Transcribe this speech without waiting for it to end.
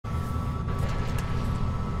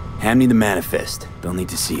Hand me the manifest. They'll need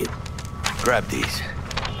to see it. Grab these.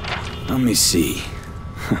 Let me see.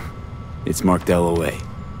 It's marked LOA.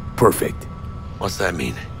 Perfect. What's that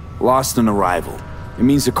mean? Lost on arrival. It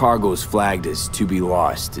means the cargo is flagged as to be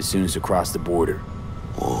lost as soon as it crossed the border.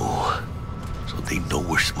 Oh, so they know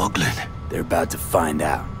we're smuggling. They're about to find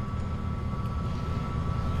out.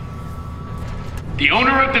 The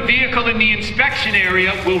owner of the vehicle in the inspection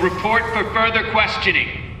area will report for further questioning.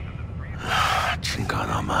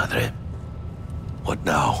 Chingada madre. What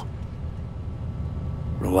now?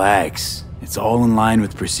 Relax. It's all in line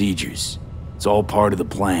with procedures. It's all part of the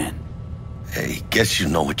plan. Hey, guess you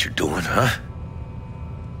know what you're doing, huh?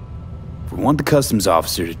 If we want the customs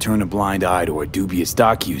officer to turn a blind eye to our dubious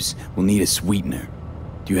dock-use, we'll need a sweetener.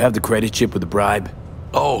 Do you have the credit chip with the bribe?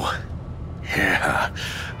 Oh, yeah.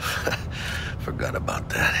 Forgot about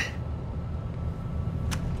that.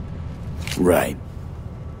 Right.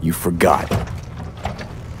 You forgot.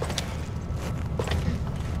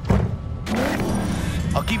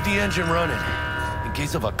 I'll keep the engine running, in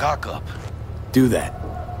case of a cock-up. Do that.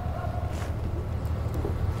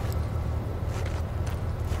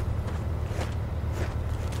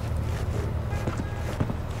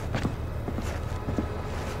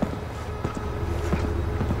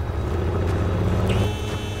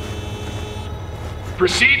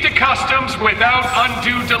 Proceed to customs without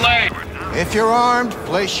undue delay. If you're armed,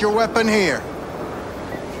 place your weapon here.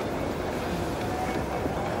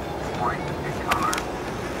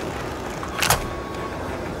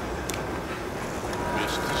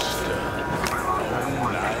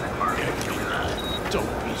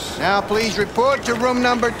 Now please report to room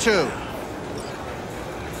number 2.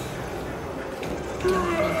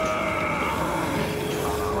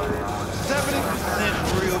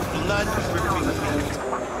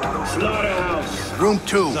 Slaughterhouse. Room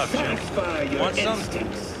 2. Satisfy your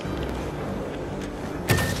instincts.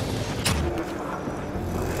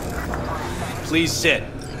 Please sit.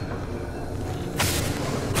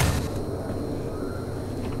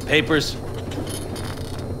 Papers.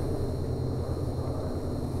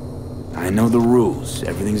 I know the rules.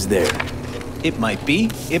 Everything's there. It might be,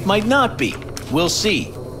 it might not be. We'll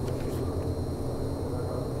see.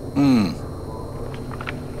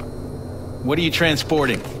 What are you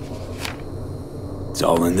transporting? It's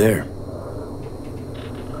all in there.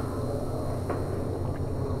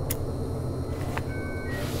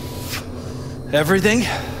 Everything?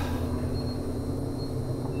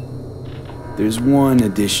 There's one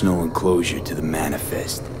additional enclosure to the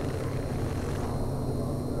manifest.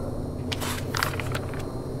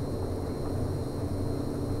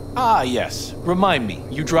 Ah, yes. Remind me,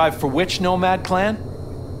 you drive for which nomad clan?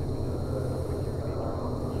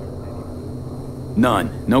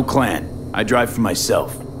 None. No clan. I drive for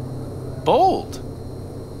myself. Bold.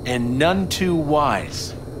 And none too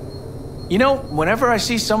wise. You know, whenever I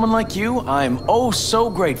see someone like you, I'm oh so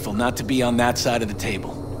grateful not to be on that side of the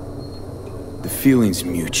table. The feeling's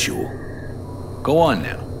mutual. Go on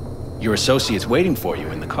now. Your associate's waiting for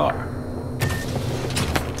you in the car.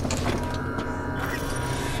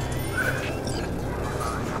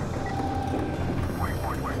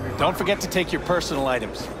 Don't forget to take your personal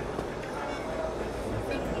items.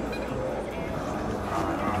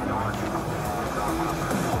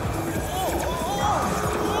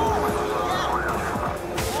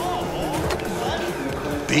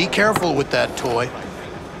 Be careful with that toy.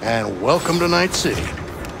 And welcome to Night City.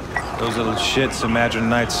 Those little shits imagine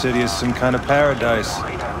Night City is some kind of paradise.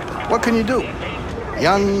 What can you do?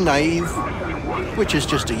 Young, naive, which is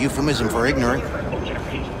just a euphemism for ignorant.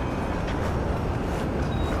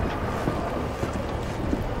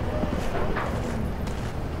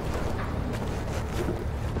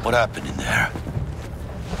 What happened in there?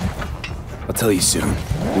 I'll tell you soon.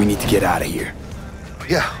 We need to get out of here.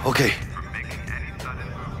 Yeah, okay.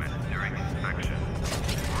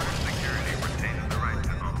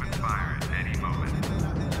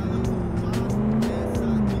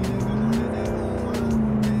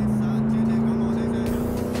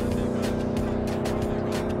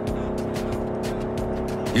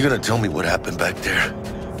 You gonna tell me what happened back there?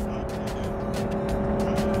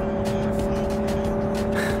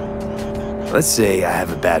 Let's say I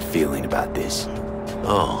have a bad feeling about this.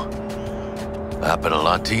 Oh. Happened a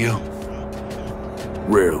lot to you?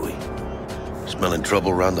 Rarely. Smelling trouble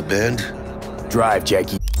around the bend? Drive,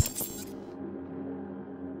 Jackie.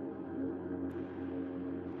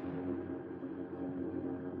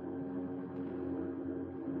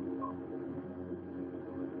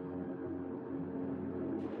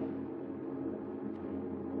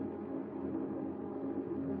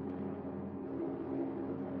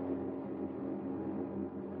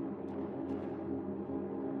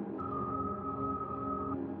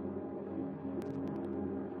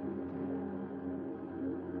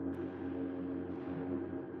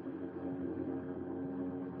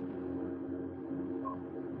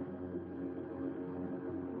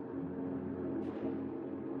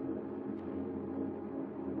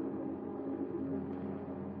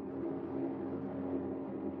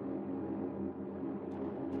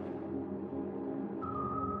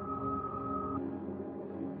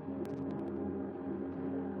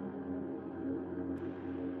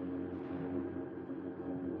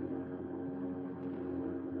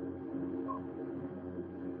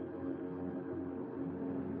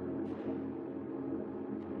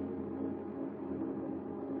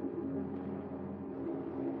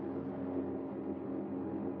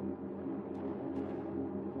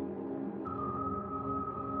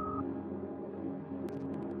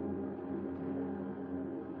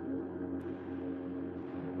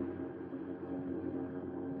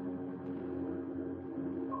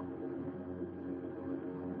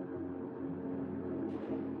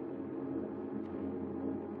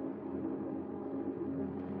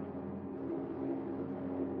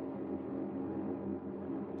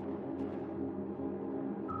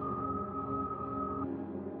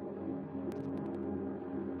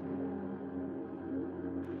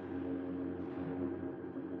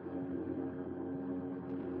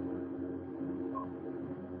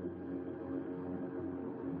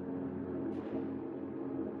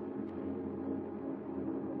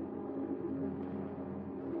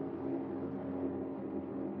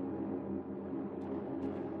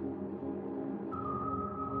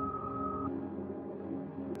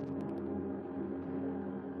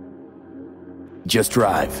 Just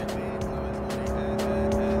drive.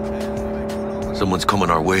 Someone's coming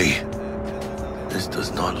our way. This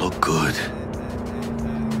does not look good.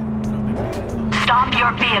 Stop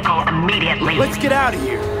your vehicle immediately. Let's get out of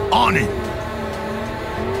here. On it!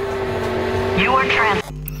 You are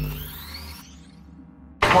transporting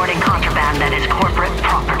contraband that is corporate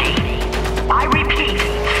property. I repeat,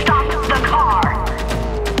 stop the car.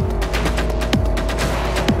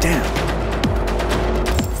 Damn.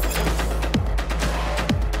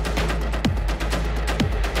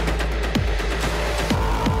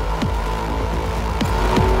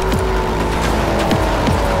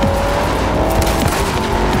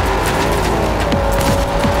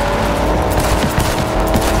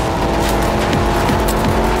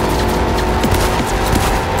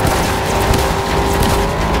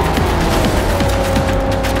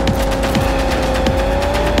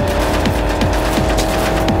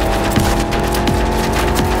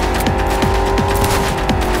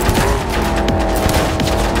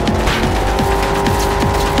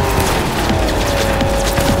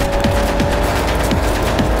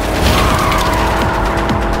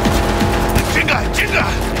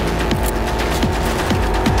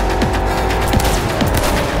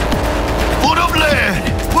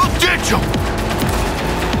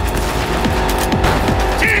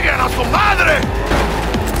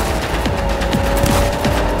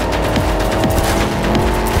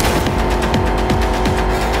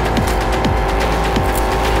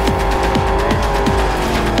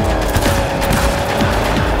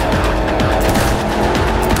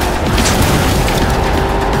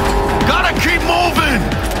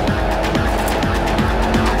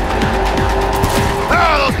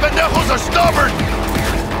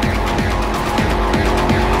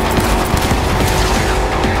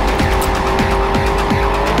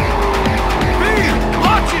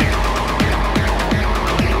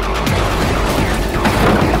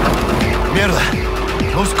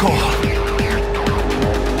 Close call.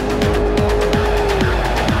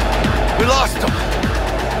 We lost him.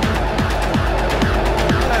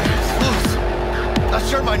 It's loose. Not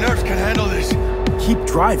sure my nerves can handle this. Keep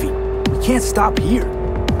driving. We can't stop here.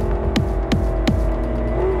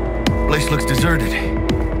 Place looks deserted.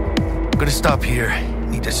 I'm gonna stop here.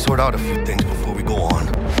 Need to sort out a few things before we go on.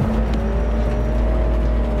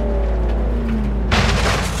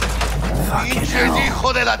 Fucking hell.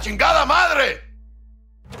 ¡Hijo de la chingada madre!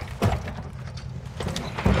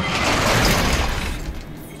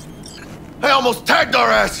 They almost tagged our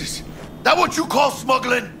asses. That what you call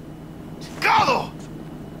smuggling? Chingado!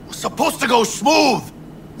 Was supposed to go smooth.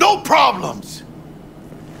 No problems.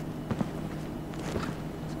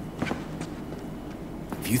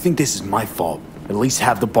 If you think this is my fault, at least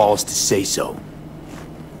have the balls to say so.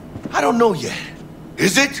 I don't know yet.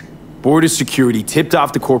 Is it? Border security tipped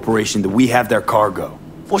off the corporation that we have their cargo.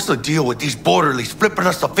 What's the deal with these borderlies flipping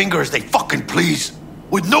us the finger as they fucking please?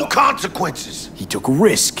 With no consequences. He took a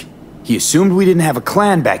risk. He assumed we didn't have a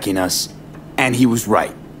clan backing us, and he was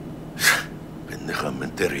right.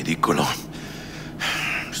 Pendejamente ridículo.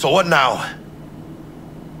 So what now?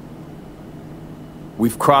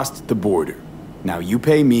 We've crossed the border. Now you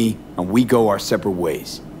pay me, and we go our separate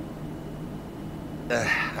ways.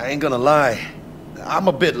 I ain't gonna lie. I'm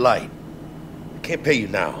a bit light. I can't pay you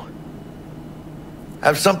now. I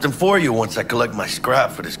have something for you once I collect my scrap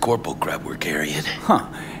for this corpo crap we're carrying. Huh.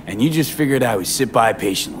 And you just figured I would sit by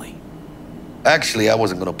patiently. Actually, I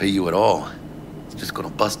wasn't gonna pay you at all. It's just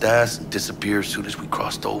gonna bust ass and disappear as soon as we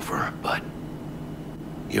crossed over, but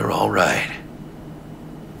you're all right.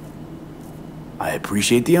 I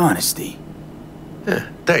appreciate the honesty.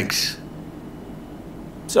 Thanks.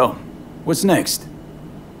 So, what's next?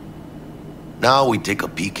 Now we take a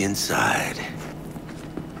peek inside.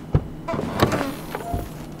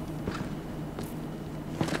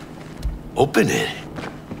 Open it.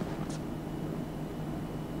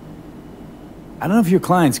 I don't know if your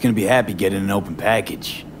client's gonna be happy getting an open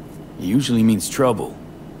package. It usually means trouble.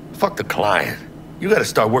 Fuck the client. You gotta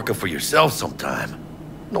start working for yourself sometime.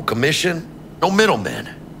 No commission, no middlemen.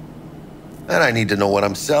 And I need to know what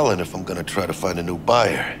I'm selling if I'm gonna try to find a new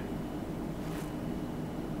buyer.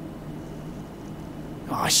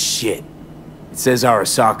 Aw, shit. It says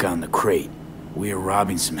Arasaka on the crate. We are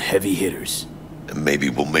robbing some heavy hitters. And maybe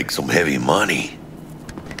we'll make some heavy money.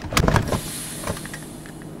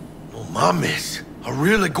 Oh, mames. A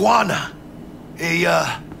real iguana.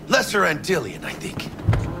 A, lesser Antillean, I think.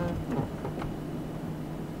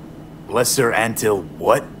 Lesser Antil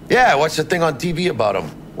what? Yeah, I watched the thing on TV about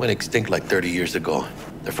them. Went extinct like 30 years ago.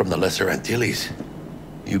 They're from the Lesser Antilles.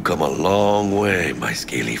 You come a long way, my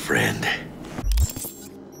scaly friend.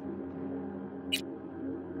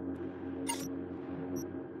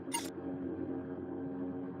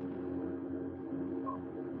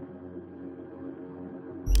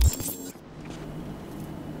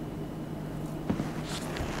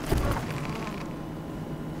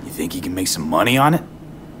 You think you can make some money on it?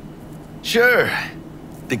 Sure.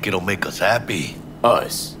 Think it'll make us happy.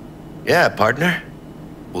 Us? Yeah, partner.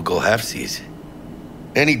 We'll go halfsies.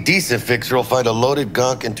 Any decent fixer will find a loaded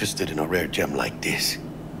gonk interested in a rare gem like this.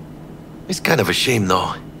 It's kind of a shame,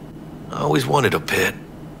 though. I always wanted a pet.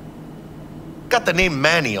 Got the name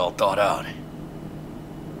Manny all thought out.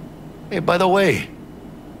 Hey, by the way,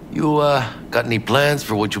 you, got any plans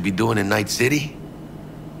for what you'll be doing in Night City?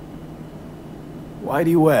 Why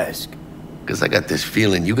do you ask? Because I got this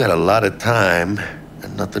feeling you got a lot of time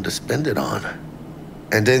and nothing to spend it on.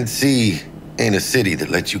 And NC ain't a city that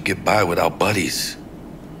lets you get by without buddies.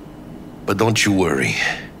 But don't you worry.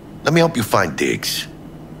 Let me help you find digs.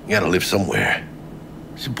 You gotta live somewhere.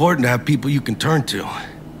 It's important to have people you can turn to.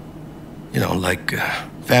 You know, like,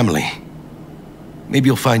 family. Maybe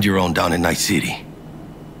you'll find your own down in Night City.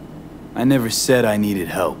 I never said I needed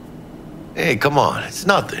help. Hey, come on, it's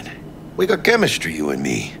nothing. We got chemistry, you and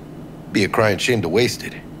me. Be a crying shame to waste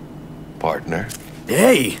it. Partner.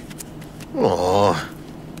 Hey! Aw,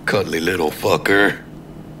 cuddly little fucker.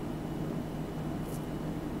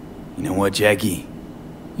 You know what, Jackie?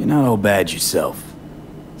 You're not all bad yourself.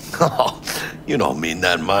 Oh, you don't mean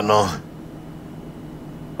that, mano.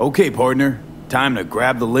 Okay, partner. Time to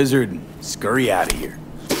grab the lizard and scurry out of here.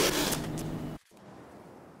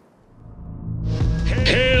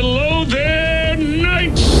 Hello there,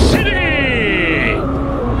 Night City!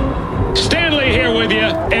 Stanley here with you,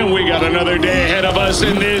 and we got another day ahead of us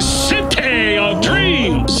in this city of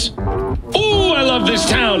dreams. Ooh, I love this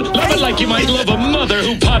town. Love it like you might love a mother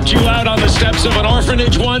who popped you out on the steps of an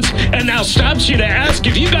orphanage once and now stops you to ask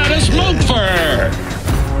if you got a smoke for her.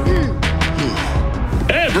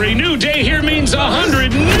 Every new day here means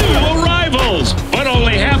 100 new arrivals, but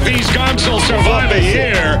only half these gonks will survive a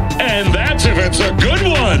year, and that's if it's a good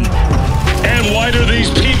one. And why do these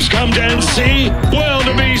peeps come to NC? Well,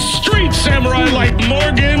 to be street samurai like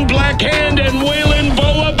Morgan, Blackhand, and Waylon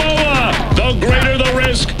Boa Boa. The greater the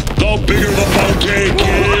risk, the bigger the bounty,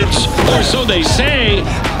 kids. Or so they say.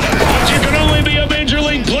 But you can only be a major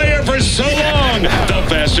league player for so long. The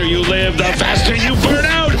faster you live, the faster you burn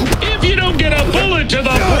out. If you don't get a bullet to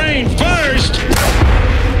the brain first.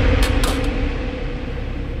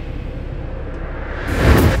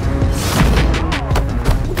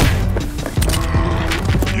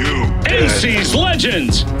 NC's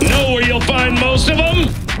legends. Know where you'll find most of them?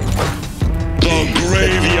 The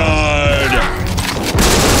graveyard.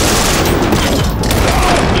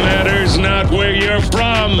 Matters not where you're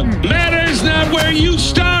from. Matters not where you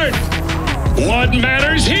start. What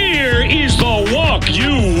matters here is the walk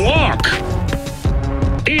you walk.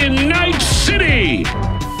 In Night City.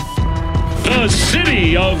 The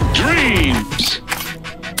city of dreams.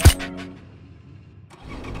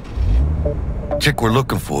 Chick we're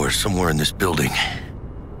looking for is somewhere in this building.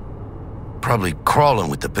 Probably crawling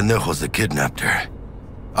with the pendejos that kidnapped her.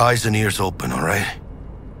 Eyes and ears open, all right?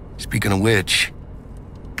 Speaking of which,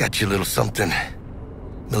 got you a little something.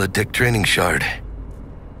 Militech training shard.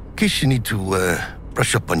 In case you need to,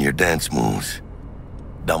 brush up on your dance moves.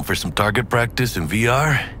 Down for some target practice in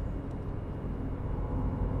VR?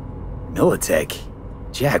 Militech?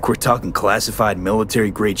 Jack, we're talking classified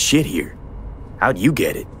military-grade shit here. How'd you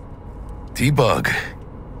get it? T-Bug.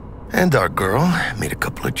 And our girl made a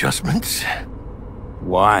couple adjustments.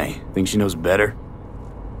 Why? Think she knows better?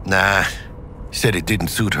 Nah. Said it didn't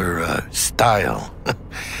suit her, style.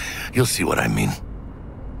 You'll see what I mean.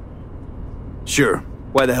 Sure.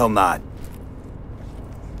 Why the hell not?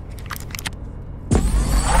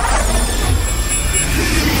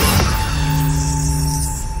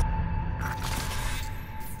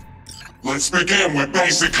 Let's begin with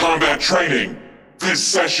basic combat training. This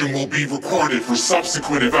session will be recorded for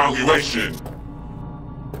subsequent evaluation.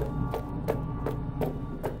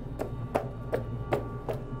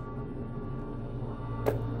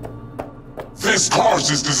 This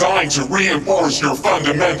course is designed to reinforce your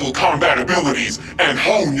fundamental combat abilities and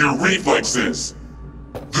hone your reflexes.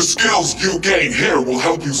 The skills you gain here will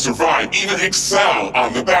help you survive, even excel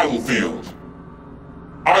on the battlefield.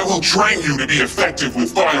 I will train you to be effective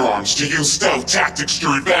with firearms, to use stealth tactics to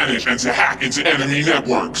your advantage, and to hack into enemy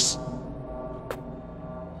networks.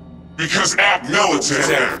 Because at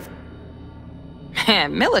Militech...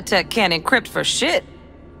 Militech can't encrypt for shit.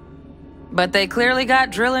 But they clearly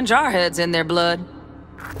got drill and jar heads in their blood.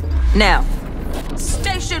 Now,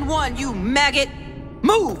 Station 1, you maggot!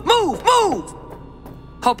 Move, move, move!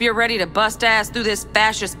 Hope you're ready to bust ass through this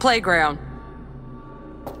fascist playground.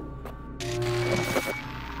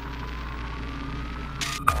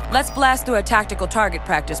 Let's blast through a tactical target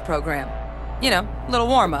practice program. You know, a little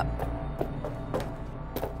warm-up.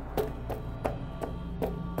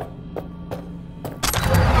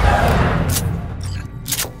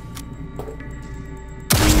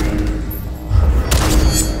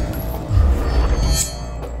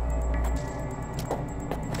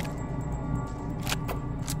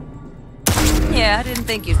 Yeah, I didn't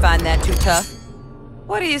think you'd find that too tough.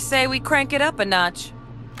 What do you say we crank it up a notch?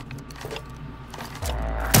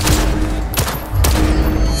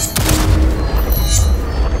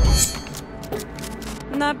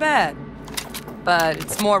 Not bad. But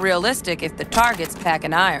it's more realistic if the target's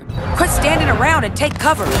packing iron. Quit standing around and take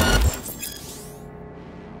cover!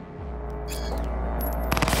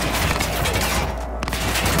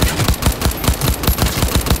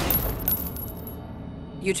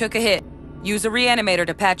 You took a hit. Use a reanimator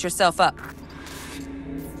to patch yourself up.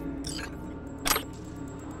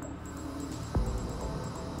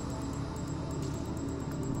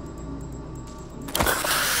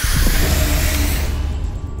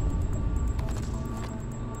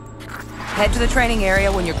 Head to the training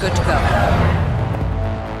area when you're good to go.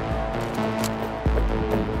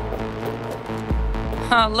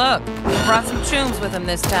 Oh, look. He brought some chooms with him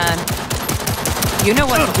this time. You know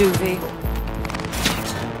what to do, V.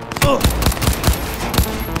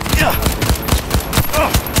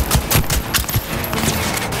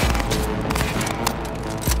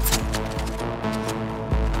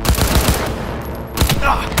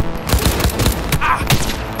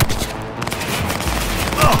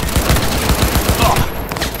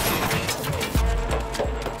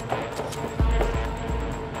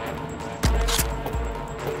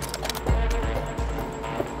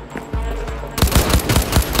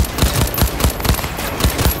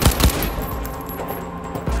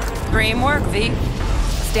 Dream work, V.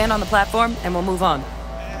 Stand on the platform and we'll move on.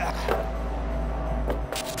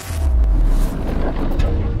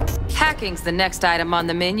 Hacking's the next item on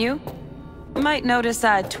the menu. You might notice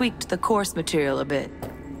I tweaked the course material a bit.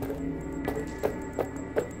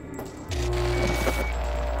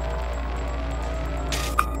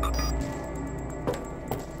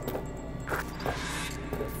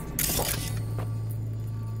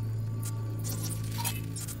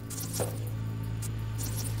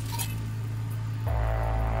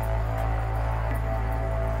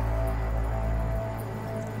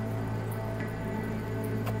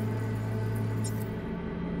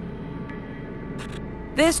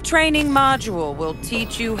 This training module will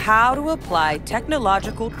teach you how to apply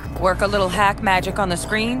technological... Work a little hack magic on the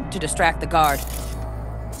screen to distract the guard.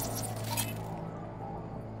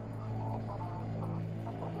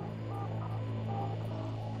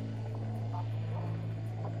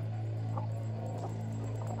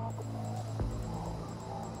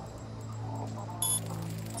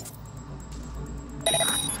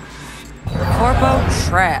 Corpo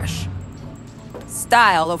trash.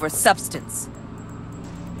 Style over substance.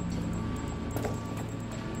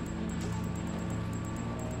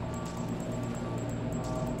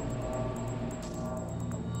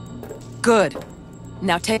 Good.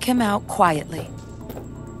 Now take him out quietly.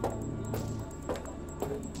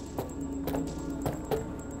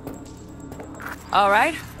 All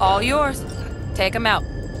right, all yours. Take him out.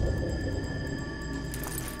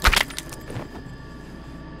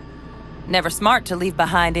 Never smart to leave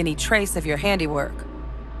behind any trace of your handiwork.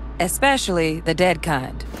 Especially the dead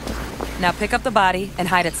kind. Now pick up the body and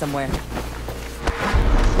hide it somewhere.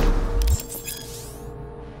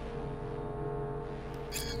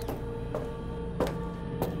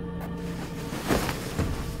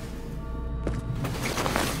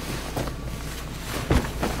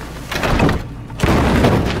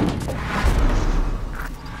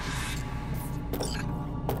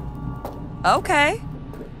 Okay.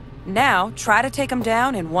 Now, try to take him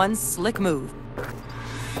down in one slick move.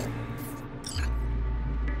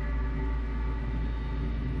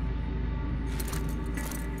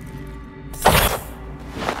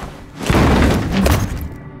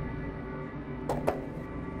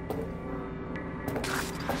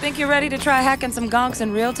 Think you're ready to try hacking some gonks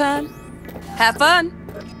in real time? Have fun!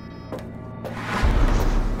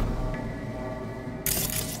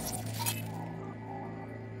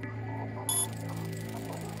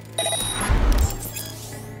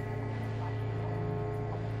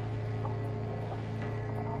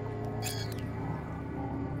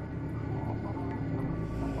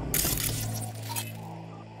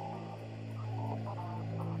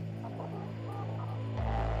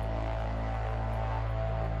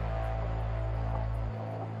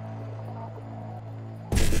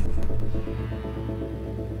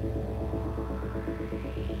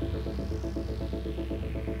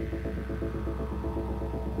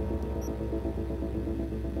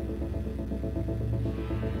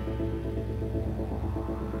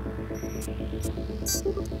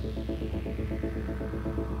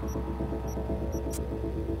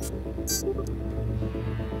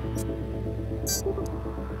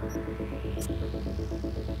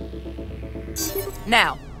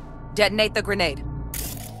 Now, detonate the grenade.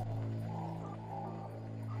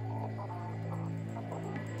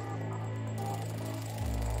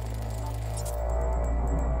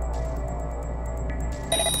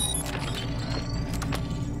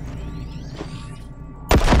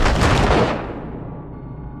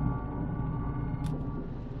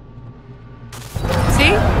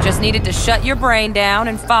 Just needed to shut your brain down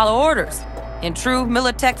and follow orders, in true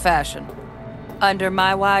Militech fashion. Under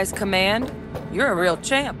my wise command, you're a real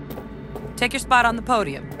champ. Take your spot on the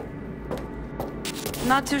podium.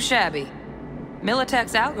 Not too shabby.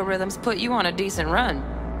 Militech's algorithms put you on a decent run.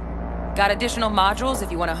 Got additional modules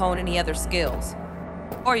if you want to hone any other skills.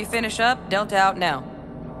 Or you finish up, Delta out now.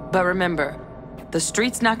 But remember, the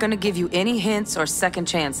street's not gonna give you any hints or second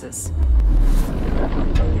chances.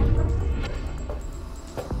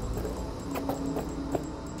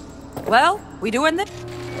 Well, we doing this?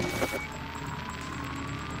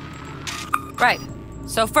 Right.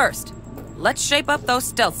 So first, let's shape up those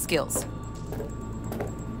stealth skills.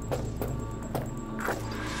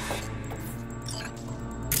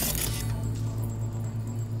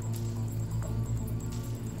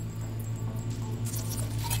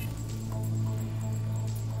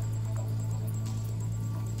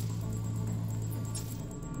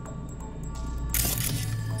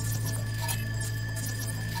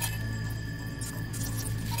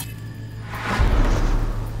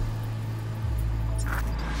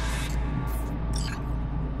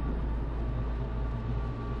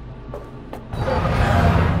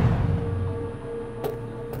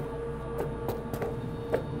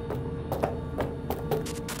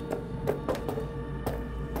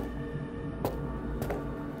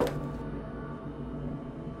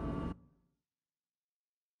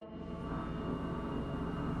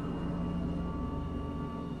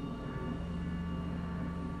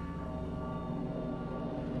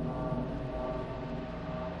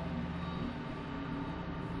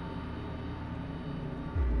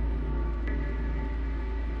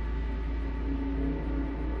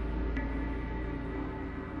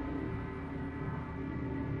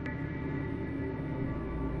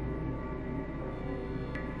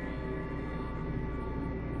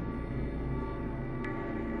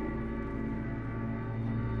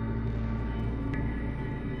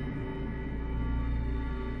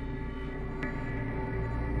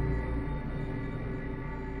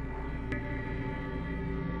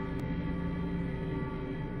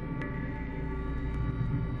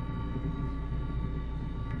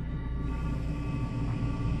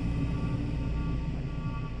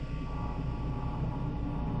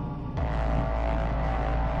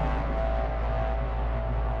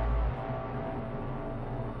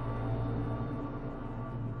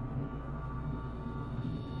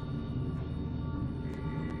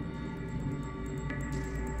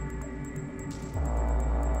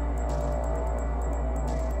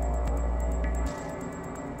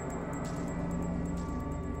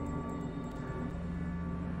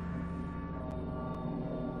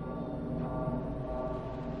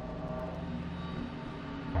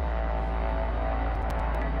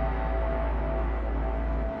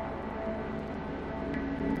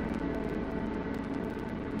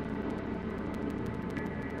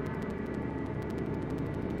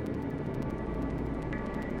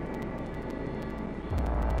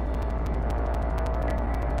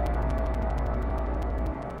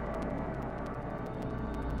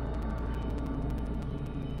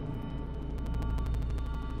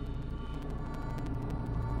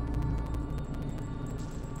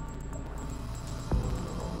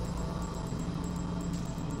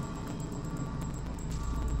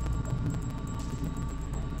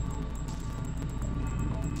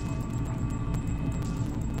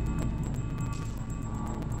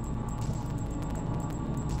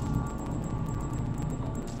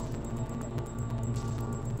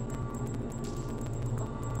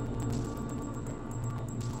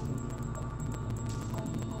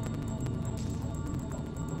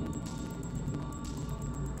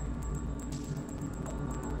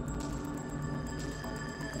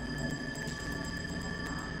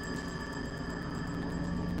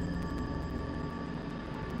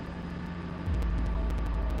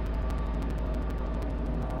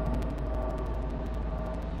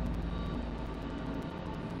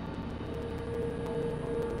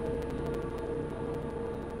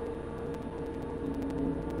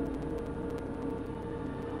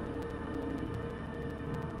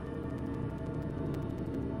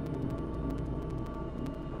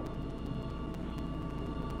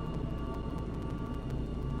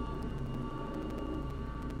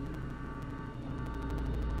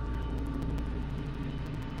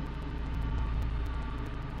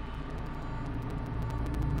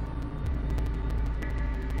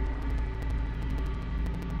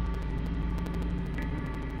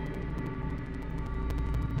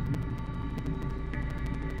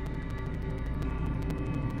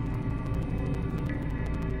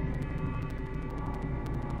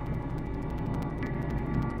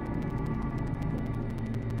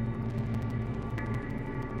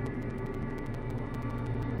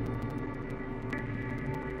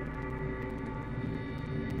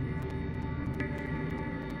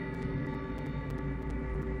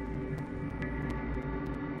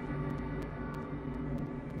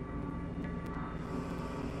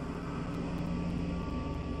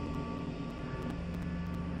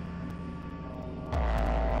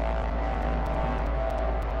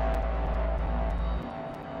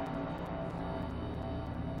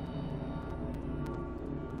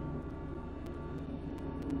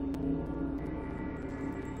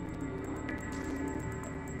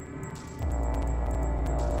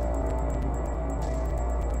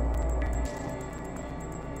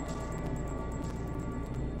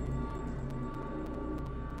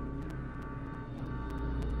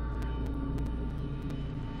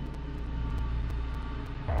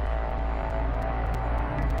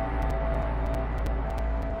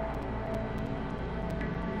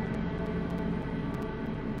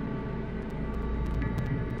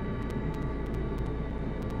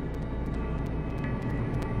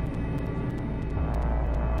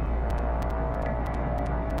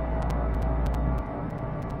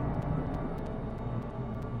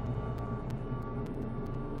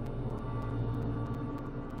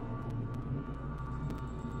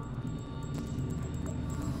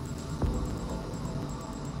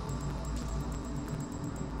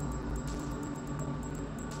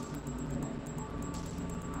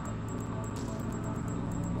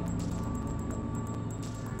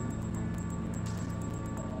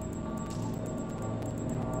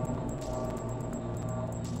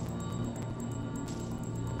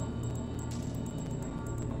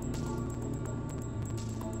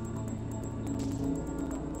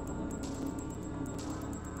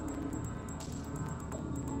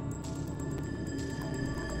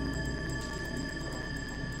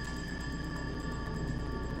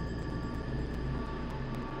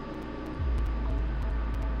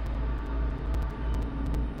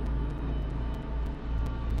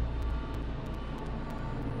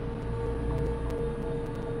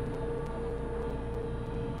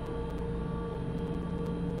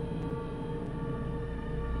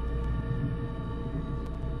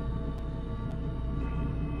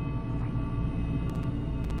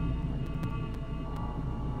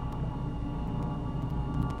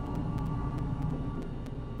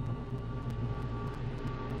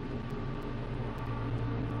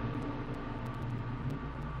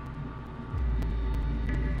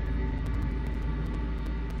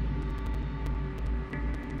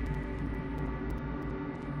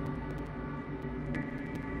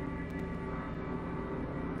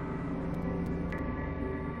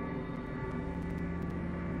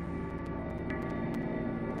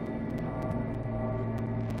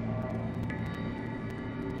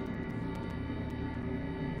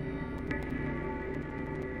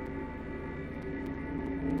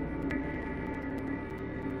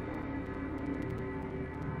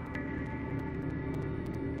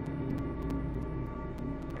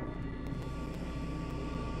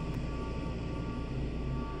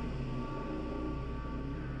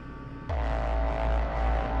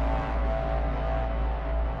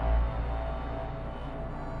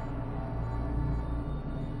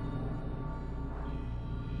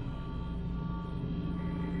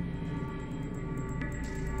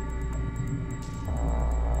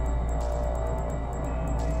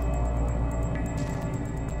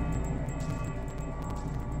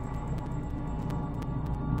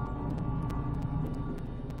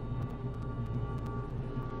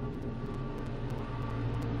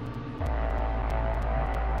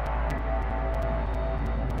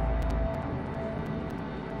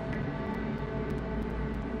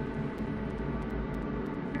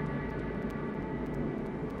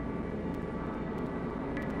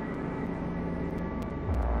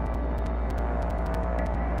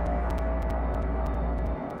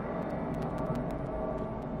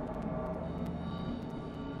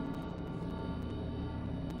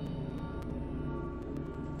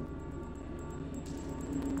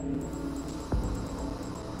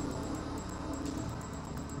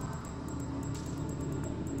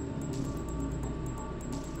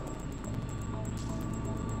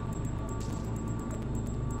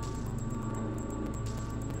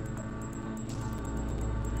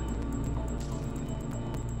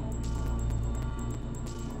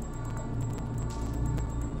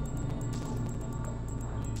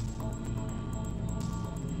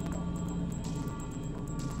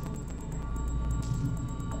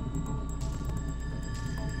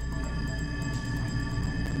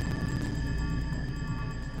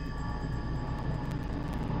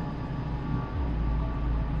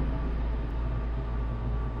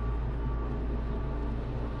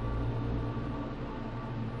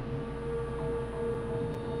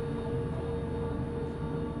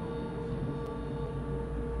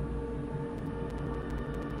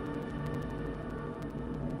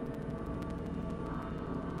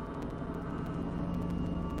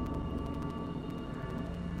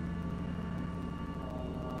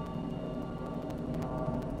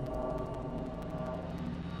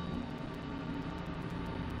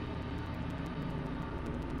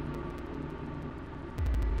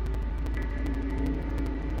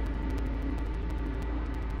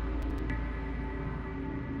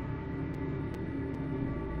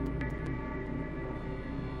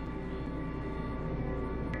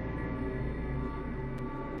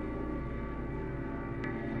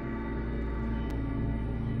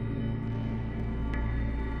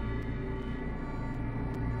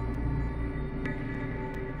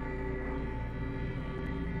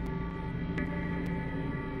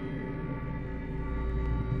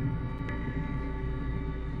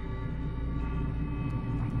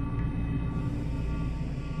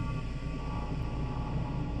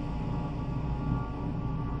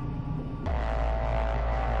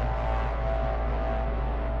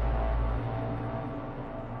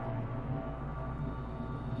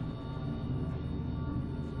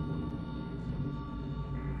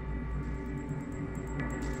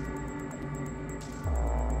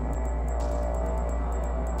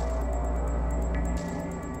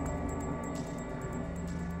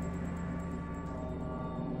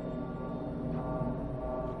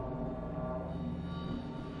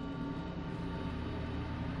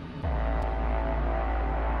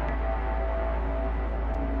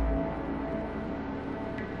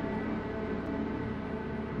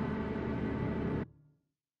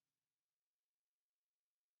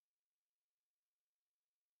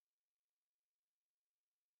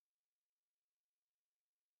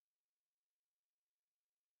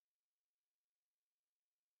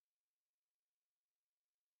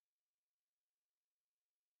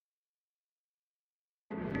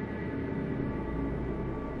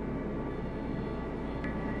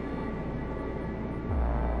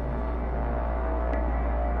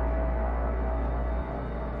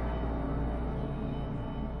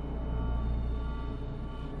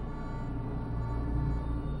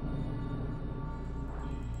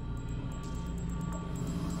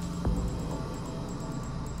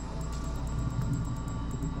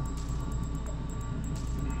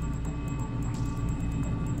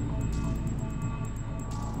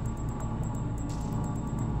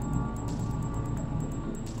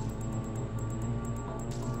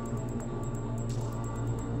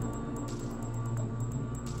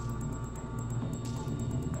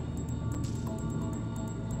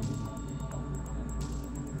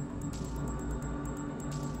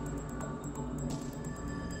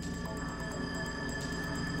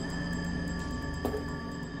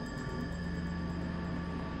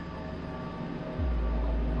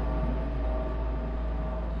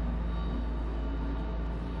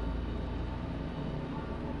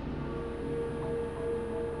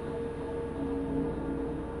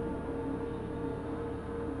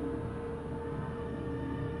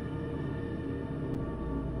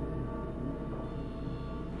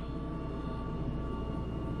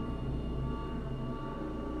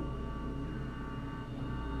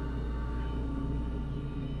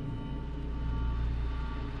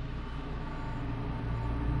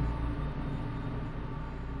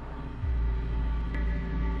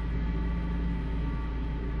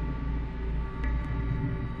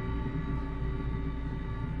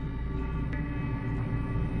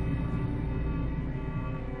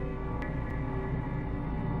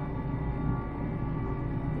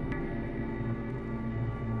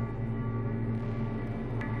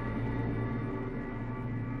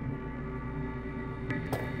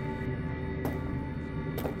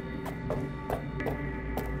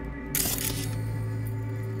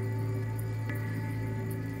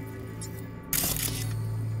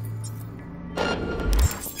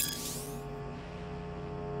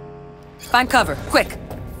 Find cover, quick.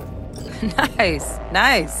 Nice,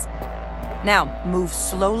 nice. Now, move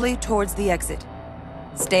slowly towards the exit.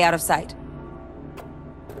 Stay out of sight.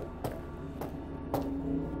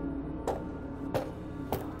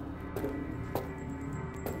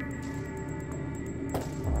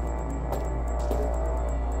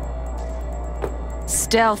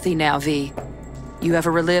 Stealthy now, V. You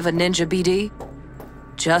ever relive a ninja BD?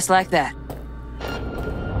 Just like that.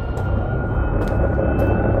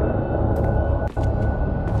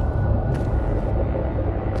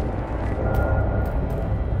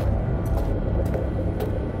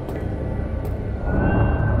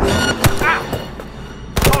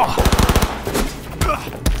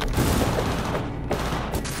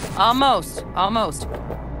 Almost, almost.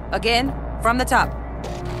 Again, from the top.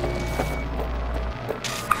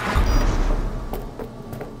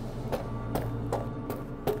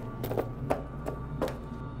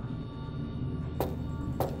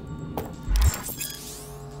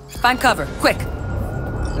 Find cover, quick.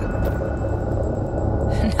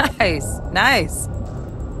 Nice, nice.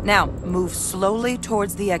 Now, move slowly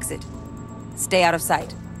towards the exit. Stay out of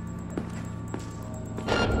sight.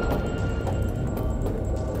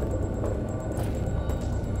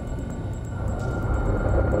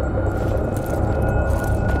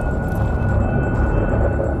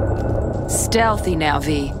 Stealthy now,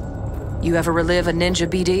 V. You ever relive a ninja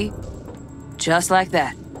BD? Just like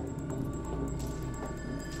that.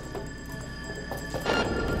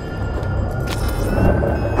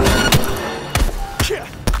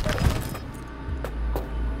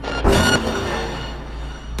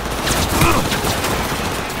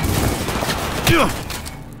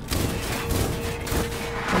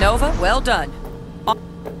 Nova, well done.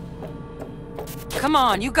 Come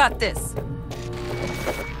on, you got this.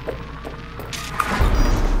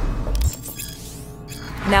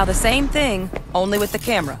 Now the same thing, only with the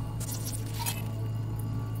camera.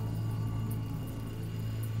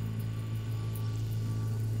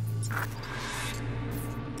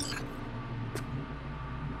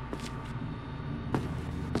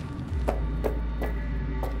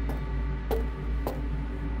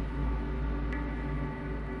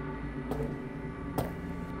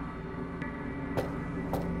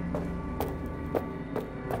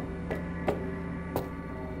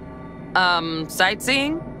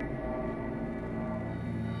 Sightseeing?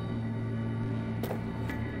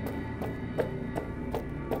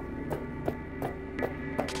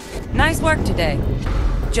 Nice work today.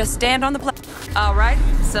 Just stand on the platform. All right,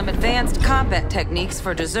 some advanced combat techniques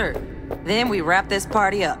for dessert. Then we wrap this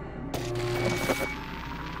party up.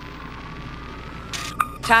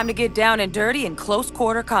 Time to get down and dirty in close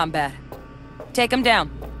quarter combat. Take him down.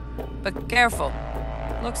 But careful.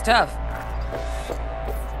 Looks tough.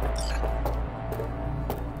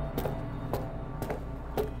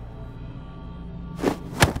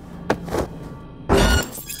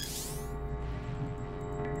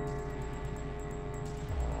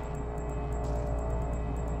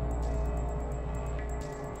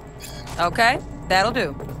 Okay, that'll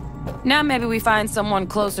do. Now maybe we find someone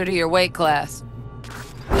closer to your weight class.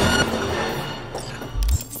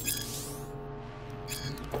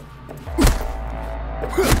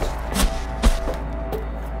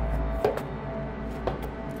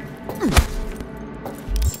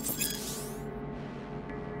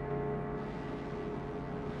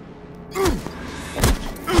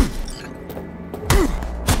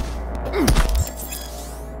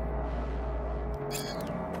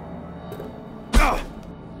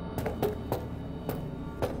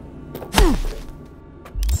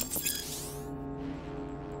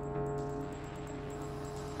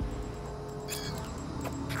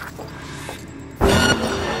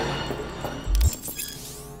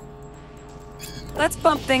 Let's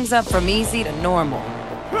bump things up from easy to normal.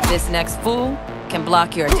 This next fool can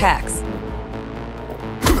block your attacks.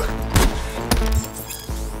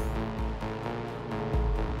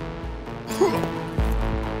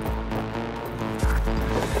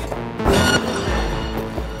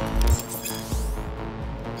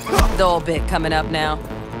 Dull bit coming up now.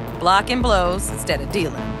 Blocking blows instead of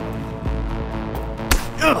dealing.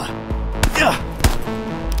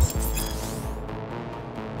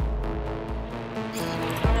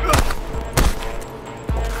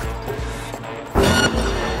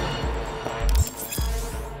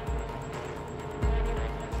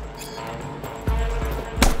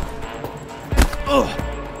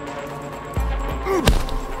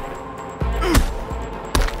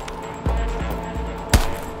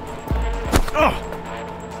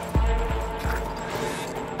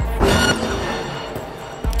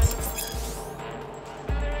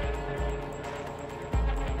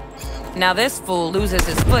 Now this fool loses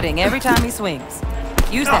his footing every time he swings.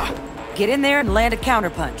 Use that. Get in there and land a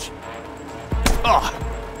counterpunch.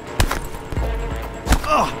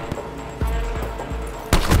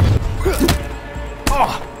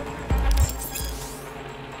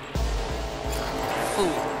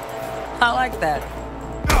 Fool. I like that.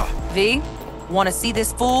 V, want to see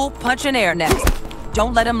this fool punch in air next.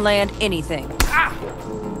 Don't let him land anything.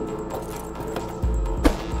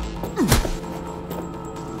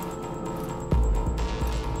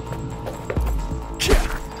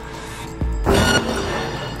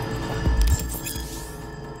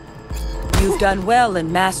 You've done well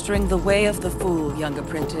in mastering the way of the fool, young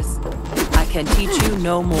apprentice. I can teach you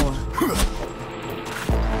no more.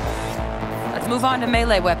 Let's move on to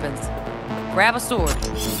melee weapons. Grab a sword.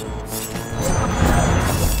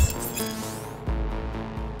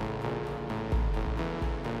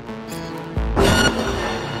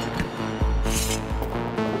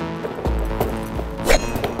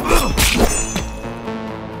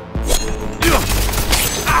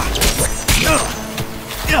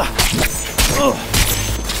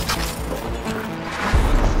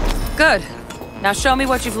 Good. Now show me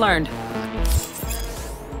what you've learned.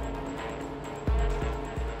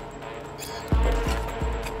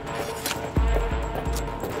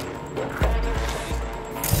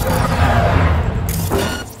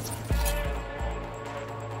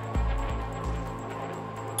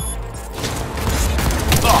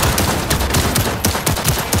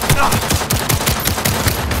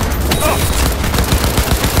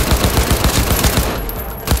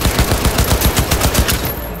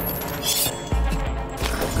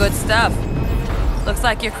 Good stuff. Looks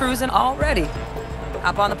like you're cruising already.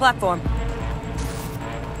 Hop on the platform.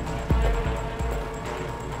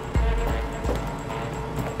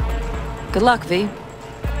 Good luck, V.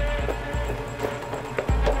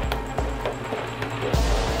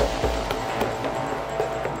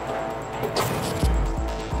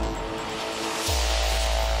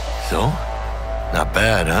 So? Not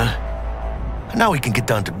bad, huh? Now we can get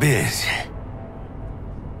down to biz.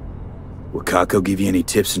 Will Kako give you any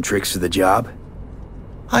tips and tricks for the job?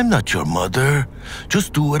 I'm not your mother.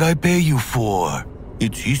 Just do what I pay you for.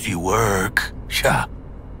 It's easy work. Yeah.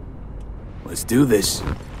 Let's do this.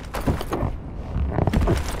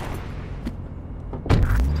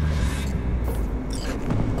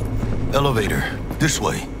 Elevator. This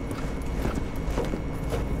way.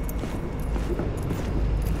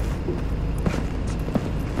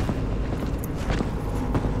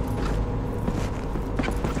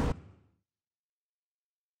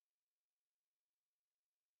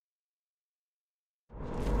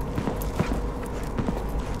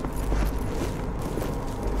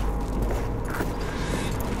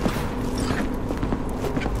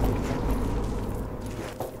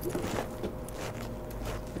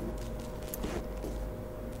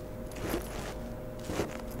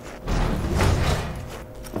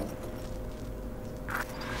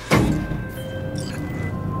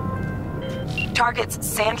 Target's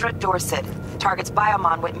Sandra Dorset. Target's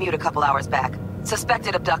biomon went mute a couple hours back.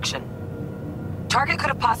 Suspected abduction. Target could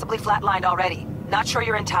have possibly flatlined already. Not sure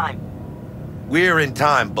you're in time. We're in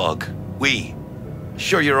time, Bug. We.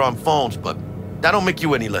 Sure you're on phones, but that don't make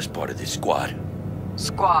you any less part of this squad.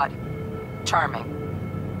 Squad. Charming.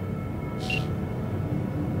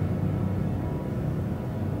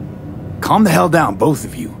 Calm the hell down, both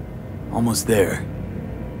of you. Almost there.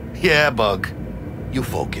 Yeah, Bug. You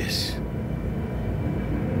focus.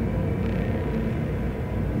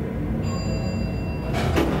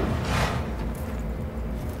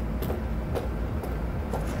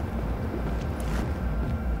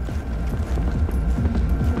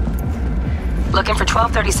 Looking for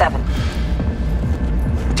 1237.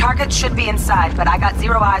 Target should be inside, but I got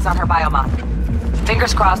 0 eyes on her biomon.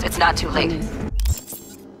 Fingers crossed it's not too late.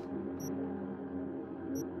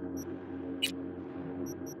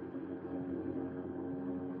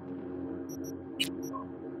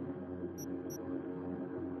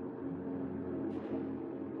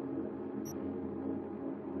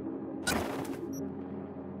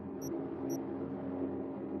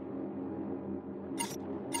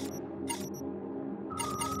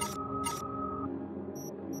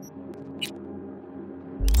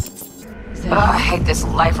 Oh, I hate this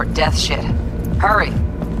life or death shit. Hurry.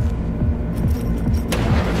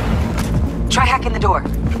 Try hacking the door.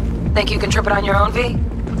 Think you can trip it on your own, V?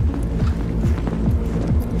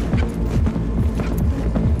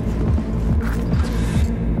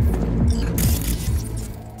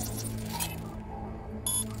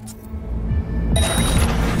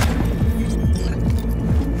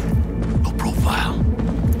 No profile.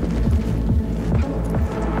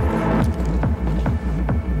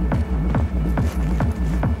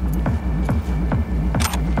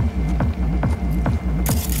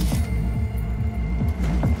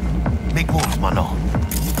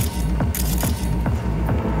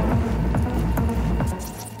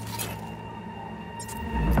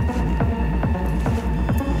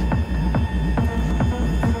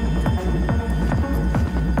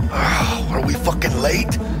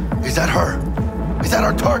 Is that her? Is that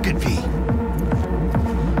our target, V?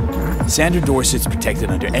 Sandra Dorset's protected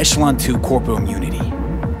under Echelon 2 corporal immunity.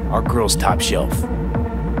 Our girl's top shelf.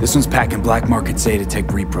 This one's packing black market Zetatech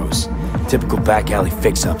repros. Typical back alley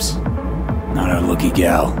fix-ups. Not our lucky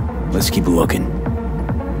gal. Let's keep looking.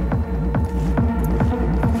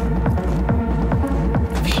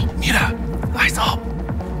 V, mira. Eyes up.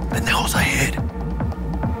 Pendejos ahead.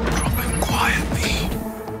 Drop it quiet, V.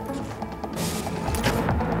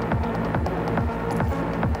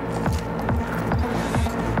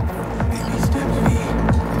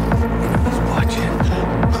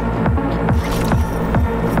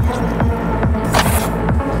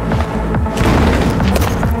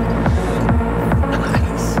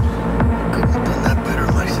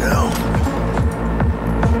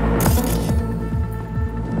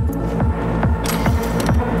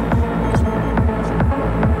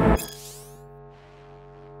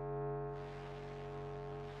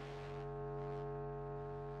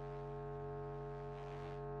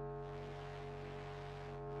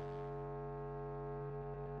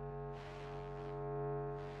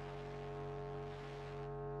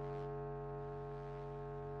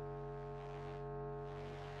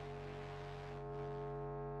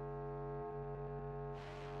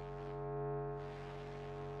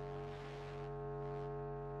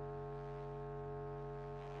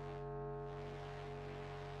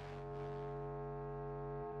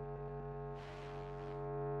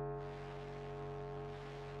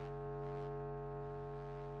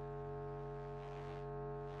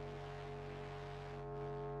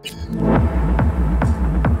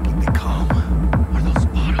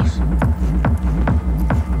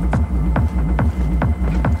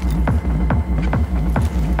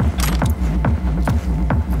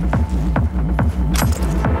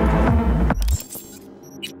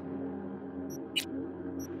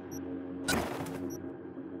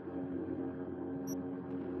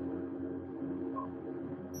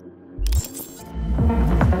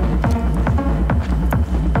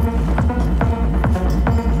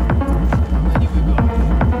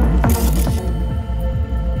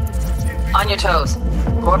 On your toes.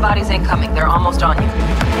 More bodies incoming. They're almost on you.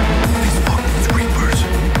 These fucking Reapers.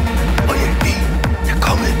 Oh yeah, V, they're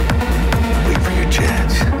coming. Wait for your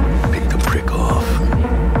chance. Pick the prick off.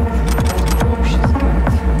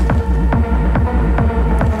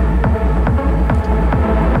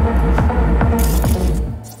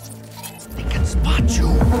 They can spot you.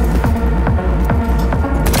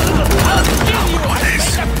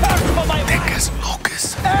 Niggas,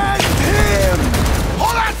 Lucas. And him!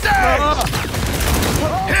 Hold on,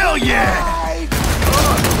 Hell yeah!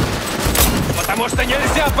 Потому что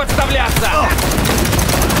нельзя подставляться!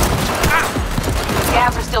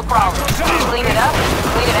 Scabs are still crawling. Clean it up,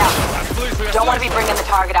 clean it out. Don't want to be bringing the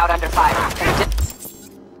target out under fire.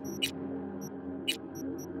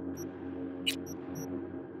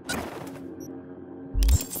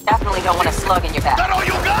 Definitely don't want a slug in your back. That all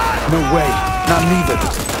you got? No way. Not neither.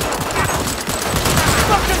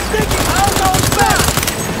 Fucking sneaky! I'll go back!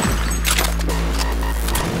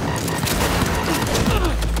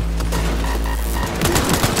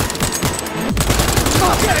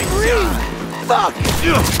 Fuck!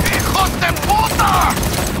 ¡Hijos de puta!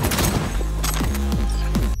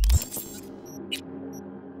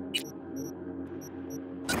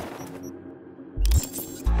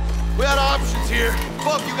 We had options here.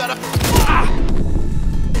 Fuck, you gotta...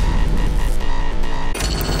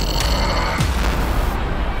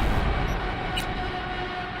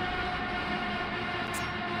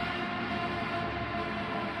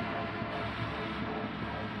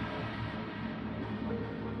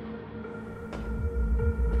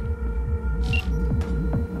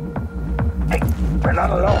 We're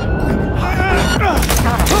not alone.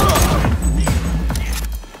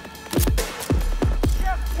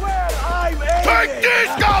 Take this,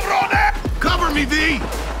 cabrones! Cover me, V!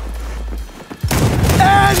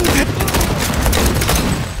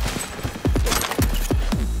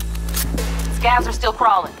 Scabs are still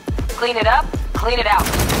crawling. Clean it up, clean it out.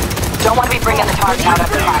 Don't want to be bringing the target out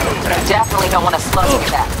under fire. Definitely don't want a slug in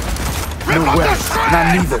your back. No way.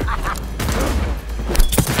 Not neither.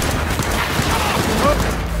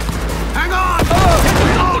 Hang on! Get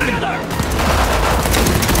reloaded!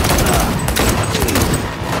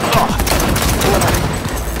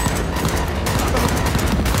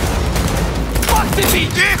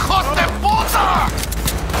 ¡Hijos de puta!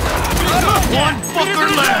 One fucker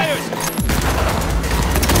left!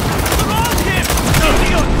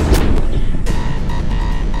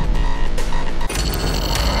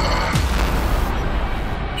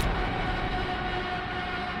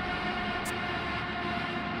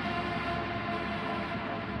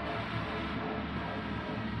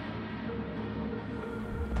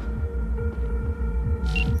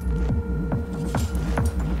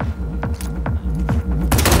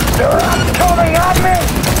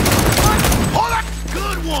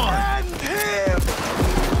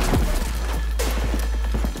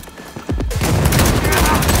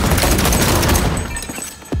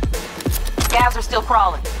 still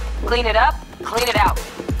crawling. Clean it up, clean it out.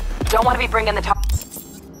 Don't want to be bringing the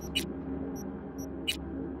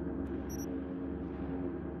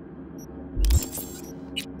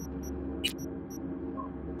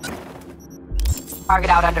target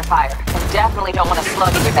out under fire. And definitely don't want to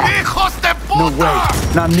slug in your back. No way.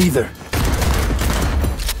 Not neither.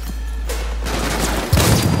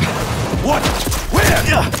 What? Where?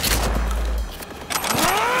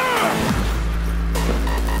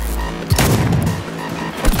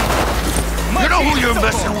 You know who you're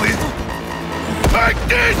messing with? Take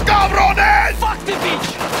these, cabrones! Fuck the bitch!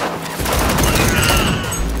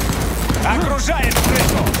 Окружаем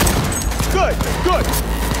крысу! Good, good.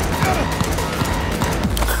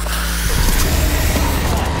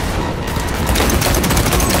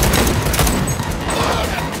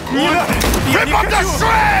 Rip up the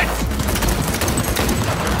shreds!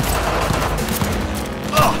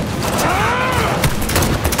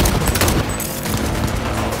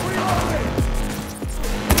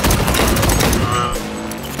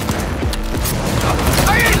 I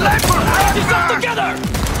ain't left for Get yourself together!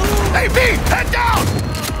 Hey, V, head down!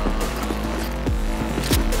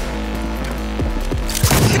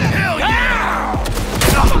 Hell yeah!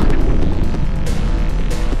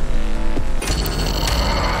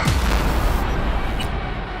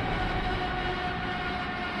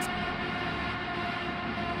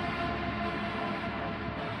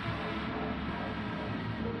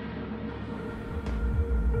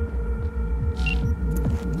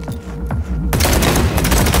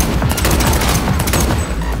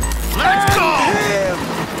 Let's go!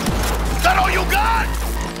 Is that all you got?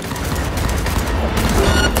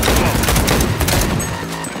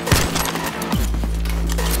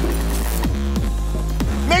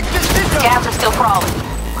 Make decisions. Gas are still crawling.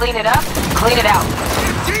 Clean it up, clean it out.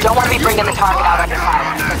 Don't want to be bringing the target out under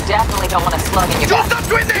fire. Definitely don't want to slug in your Shoot back. them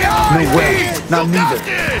between the eyes! No way. Not You neither. got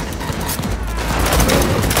this!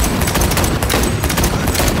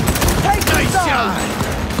 Nice shot!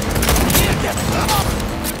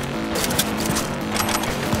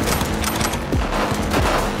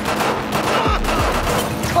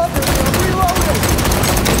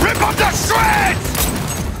 Rip up the shreds!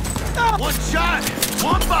 One shot,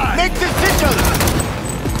 one bite! Make decisions.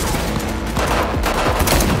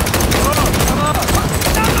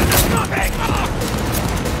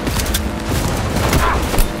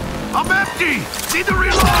 I'm empty! Need to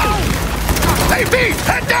reload! Hey, V,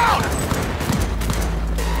 head down!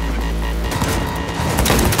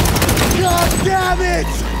 God damn it!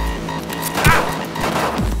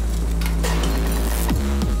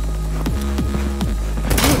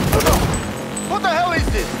 What the hell is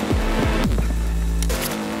this?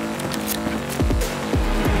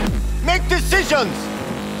 Make decisions!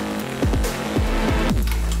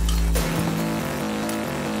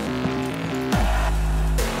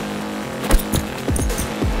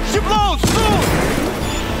 She blows soon!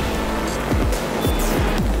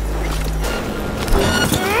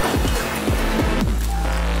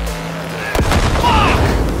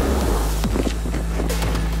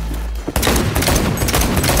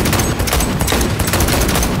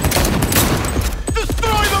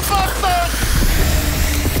 Destroy the bastard!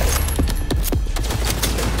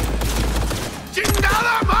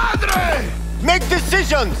 ¡Chingada madre! Make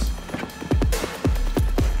decisions!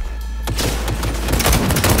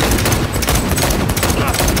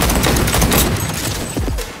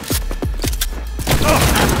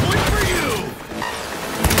 Wait for you!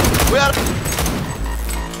 We are...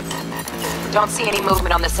 Don't see any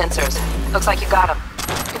movement on the sensors. Looks like you got them.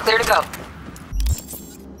 You're clear to go.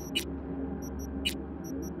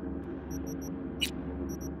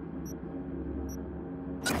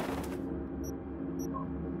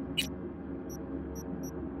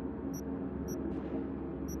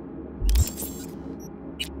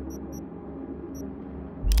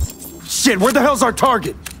 Shit, where the hell's our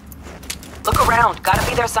target? Look around. Gotta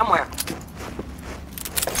be there somewhere.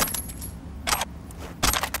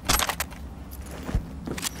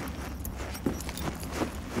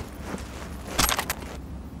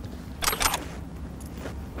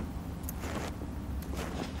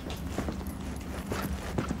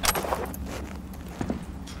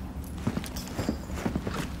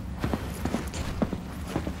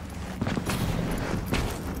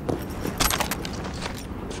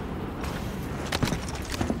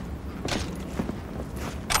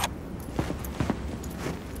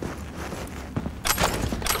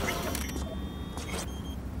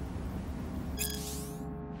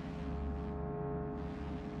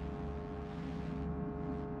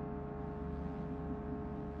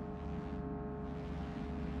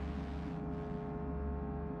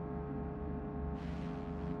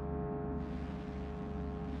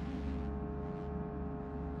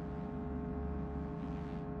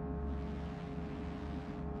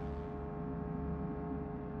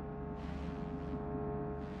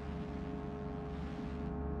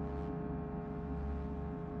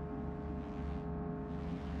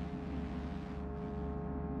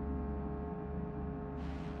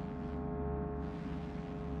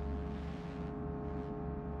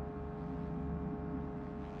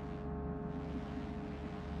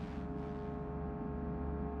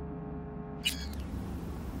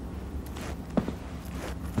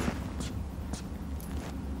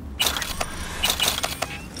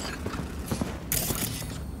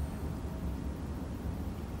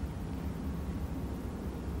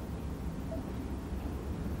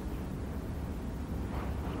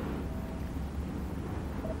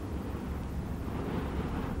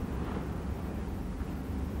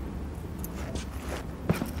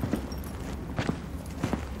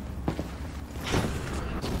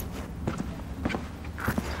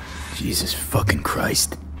 Jesus fucking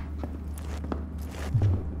Christ.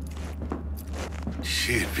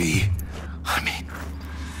 Shit, V. I mean...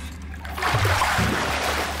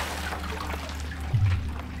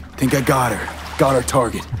 Think I got her. Got our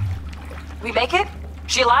target. We make it?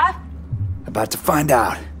 She alive? About to find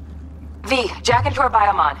out. V, jack into her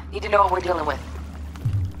biomon. Need to know what we're dealing with.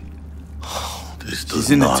 This does She's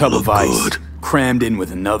in the not tub look of ice, good. crammed in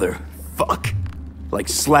with another. Fuck. Like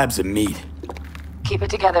slabs of meat. Keep it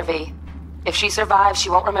together, V. If she survives, she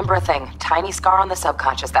won't remember a thing. Tiny scar on the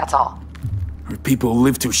subconscious, that's all. Or people who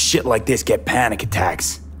live through shit like this get panic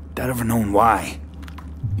attacks. Without ever knowing why.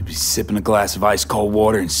 You'd be sipping a glass of ice-cold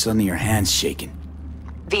water and suddenly your hand's shaking.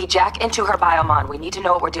 V, jack into her biomon. We need to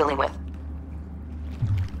know what we're dealing with.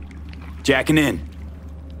 Jacking in.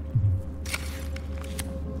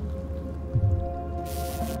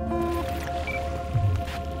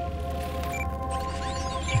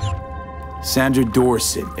 Sandra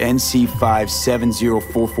Dorset,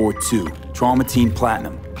 NC570442. Trauma Team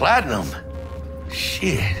Platinum. Platinum?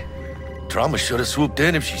 Shit. Trauma should have swooped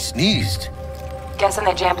in if she sneezed. Guessing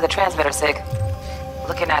they jammed the transmitter, Sig.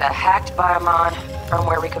 Looking at a hacked biomon,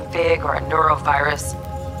 firmware reconfig, or a neurovirus.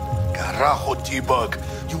 Carajo, T-Bug.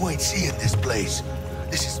 You ain't seeing this place.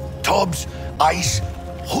 This is tubs, ice,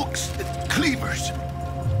 hooks, and cleavers.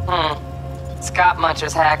 Scott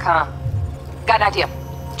Muncher's hack, huh? Got an idea.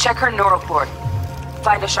 Check her neural port.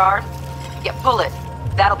 Find a shard? Yeah, pull it.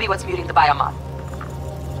 That'll be what's muting the biomon.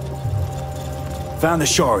 Found the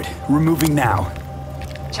shard. Removing now.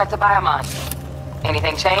 Check the biomon.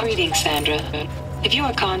 Anything change? Greetings, Sandra. If you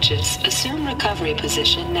are conscious, assume recovery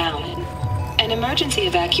position now. An emergency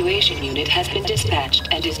evacuation unit has been dispatched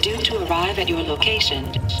and is due to arrive at your location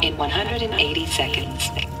in 180 seconds.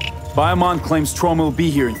 Biomon claims trauma will be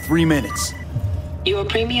here in 3 minutes. Your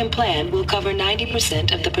premium plan will cover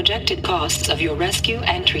 90% of the projected costs of your rescue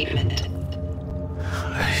and treatment.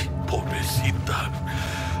 Ay, pobrecita.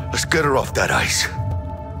 Let's get her off that ice.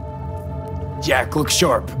 Jack, look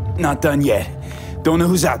sharp. Not done yet. Don't know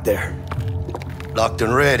who's out there. Locked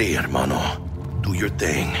and ready, hermano. Do your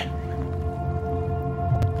thing.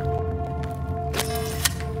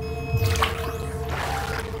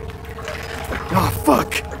 Oh,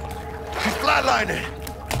 fuck. She's flatlining.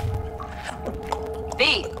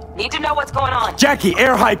 V, need to know what's going on. Jackie,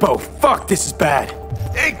 air hypo. Fuck, this is bad.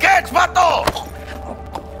 Hey, catch, vato!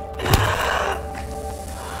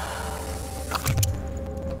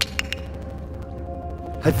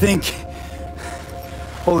 I think...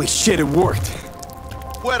 Holy shit, it worked.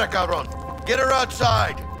 Fuera, cabrón. Get her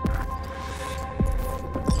outside.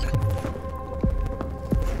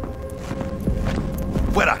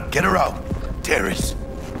 Fuera, get her out. Terrace.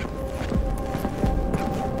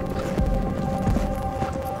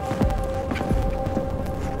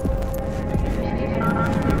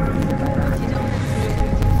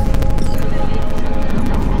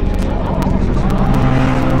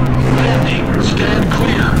 Stand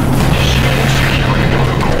clear. Shield security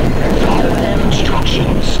protocol. Follow all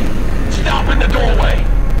instructions. Stop in the doorway.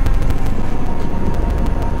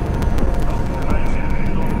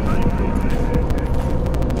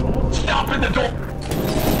 Stop in the door.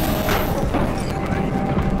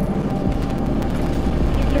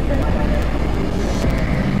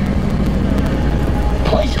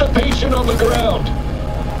 Place the patient on the ground.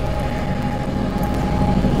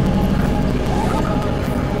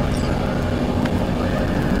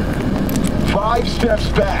 Five steps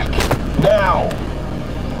back. Now.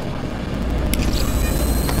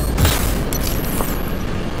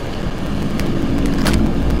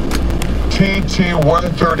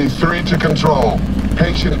 TT-133 to control.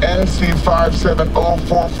 Patient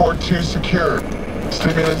NC570442 secured.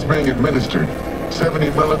 Stimulants being administered. 70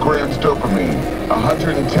 milligrams dopamine,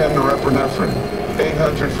 110 norepinephrine,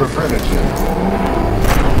 800 for fibrinogen.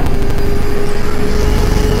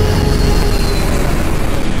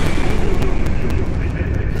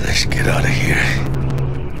 Let's get out of here.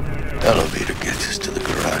 Elevator gets us to the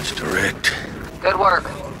garage direct. Good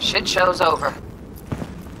work. Shit show's over.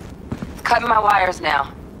 Cutting my wires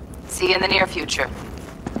now. See you in the near future.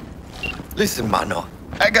 Listen, mano.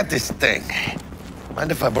 I got this thing.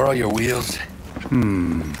 Mind if I borrow your wheels?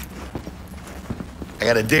 I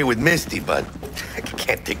got a date with Misty, but I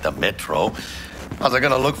can't take the metro. How's it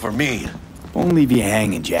gonna look for me? Won't leave you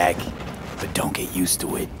hanging, Jack. But don't get used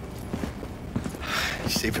to it. You're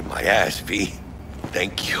saving my ass, V.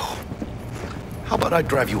 Thank you. How about I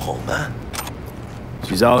drive you home, huh?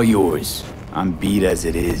 She's all yours. I'm beat as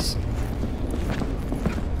it is.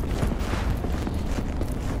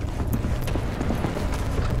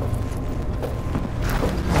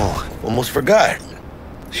 Oh, almost forgot.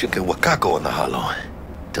 Should get Wakako in the hollow.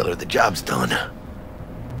 Tell her the job's done.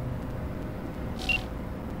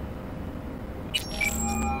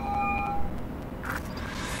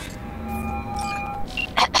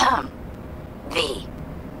 V,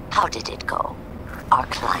 how did it go? Our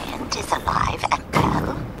client is alive and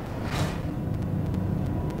well?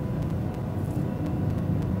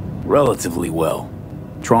 Relatively well.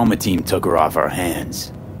 Trauma team took her off our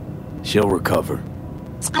hands. She'll recover.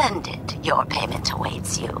 Splendid. Your payment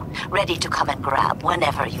awaits you. Ready to come and grab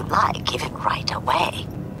whenever you like, even right away.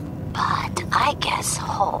 But I guess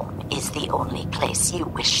home is the only place you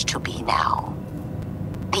wish to be now.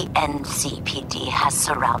 The NCPD has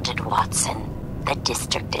surrounded Watson. The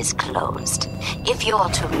district is closed. If you're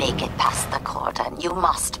to make it past the cordon, you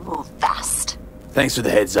must move fast. Thanks for the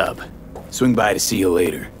heads up. Swing by to see you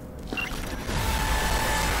later.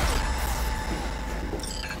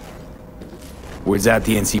 Word's out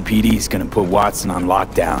the NCPD's gonna put Watson on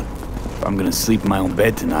lockdown. If I'm gonna sleep in my own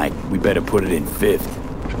bed tonight, we better put it in 5th.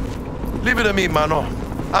 Leave it to me, mano.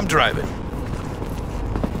 I'm driving.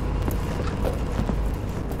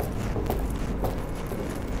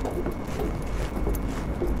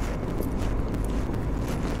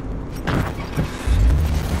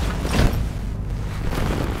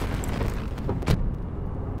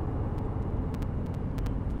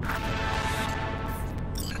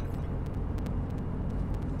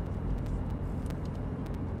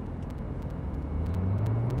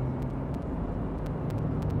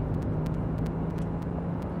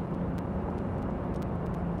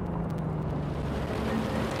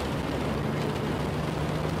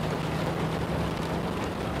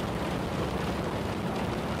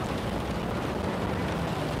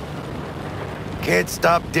 Can't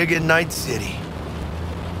stop digging Night City.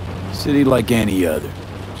 City like any other,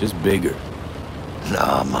 just bigger.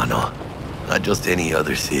 Nah, mano. Not just any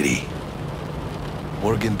other city.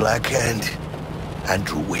 Morgan Blackhand,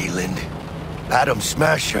 Andrew Wayland, Adam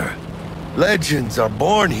Smasher. Legends are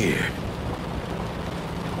born here.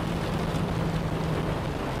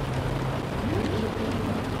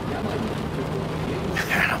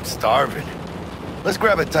 Man, I'm starving. Let's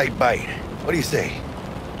grab a tight bite. What do you say?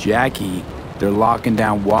 Jackie, they're locking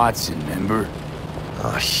down Watson, remember?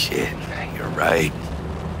 Oh, shit. You're right.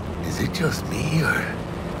 Is it just me, or...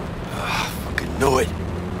 Oh, fucking knew it.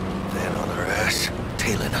 Van on our ass,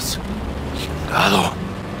 tailing us. Chingado.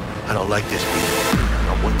 I don't like this beat.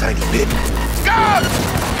 Not one tiny bit. God!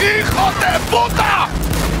 Hijo de puta!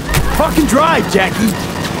 Fucking drive, Jackie!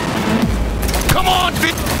 Come on,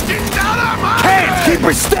 bitch! Get out of my Hands, keep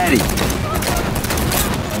her steady!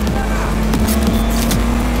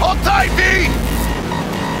 Hold tight, V!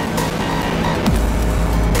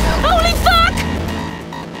 Holy fuck!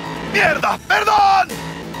 Mierda! Perdón!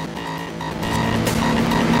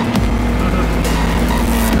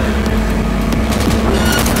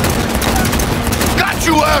 Got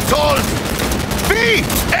you, assholes! V!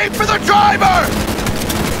 Aim for the driver!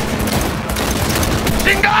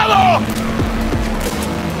 Chingado!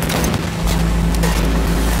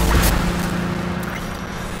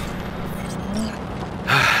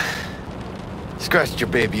 Scratched your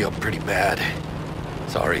baby up pretty bad.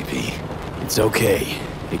 Sorry, V. It's okay.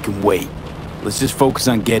 It can wait. Let's just focus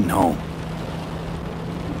on getting home.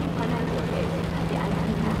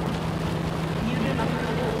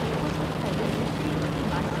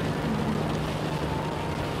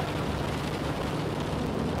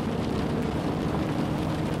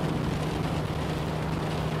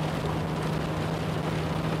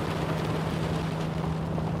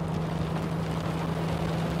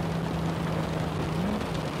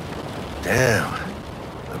 Damn.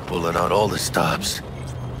 They're pulling out all the stops.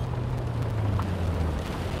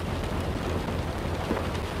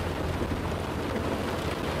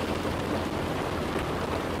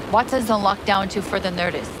 Watson's on lockdown to further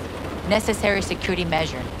notice. Necessary security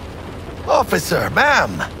measure. Officer,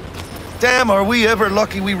 ma'am! Damn, are we ever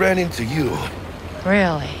lucky we ran into you.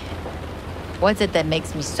 Really? What's it that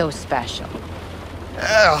makes me so special?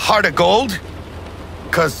 A heart of gold?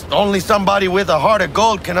 'Cause only somebody with a heart of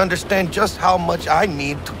gold can understand just how much I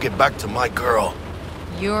need to get back to my girl.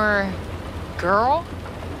 Your... girl?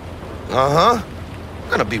 Uh-huh. I'm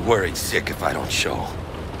gonna be worried sick if I don't show.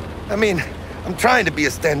 I mean, I'm trying to be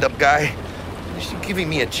a stand-up guy. She's giving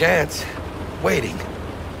me a chance. Waiting.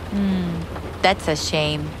 That's a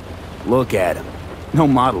shame. Look at him. No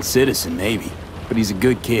model citizen, maybe, but he's a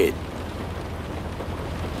good kid.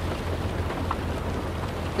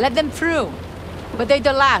 Let them through. But they're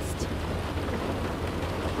the last.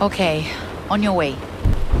 Okay, on your way.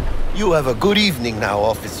 You have a good evening now,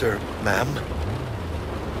 officer, ma'am.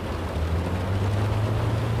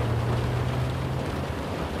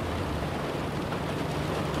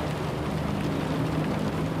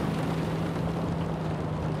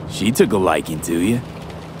 She took a liking to you.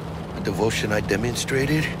 The devotion I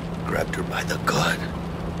demonstrated grabbed her by the gut.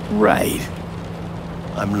 Right.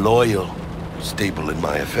 I'm loyal, stable in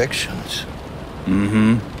my affections.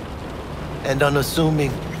 Mm-hmm. And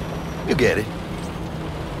unassuming. You get it.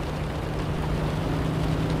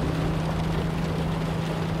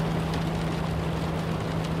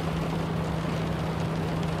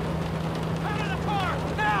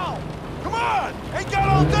 Ain't got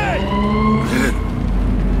all day!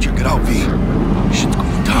 Check it out, V. Shit's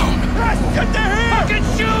going down. Get the here! Fucking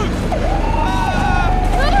shoot!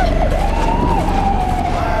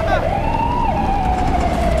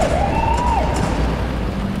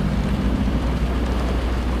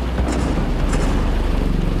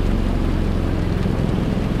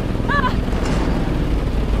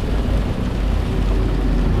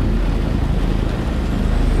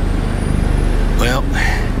 Well,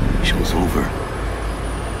 show's over.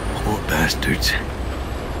 Poor bastards.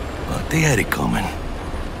 But they had it coming.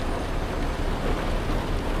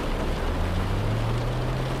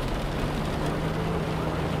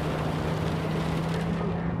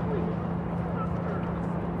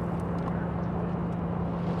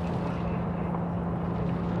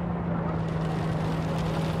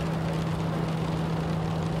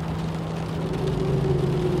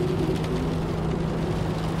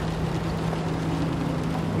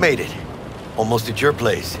 Made it. Almost at your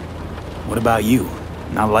place. What about you?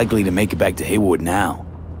 Not likely to make it back to Haywood now.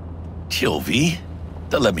 Chill, V.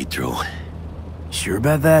 They'll let me through. Sure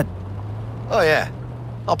about that? Oh, yeah.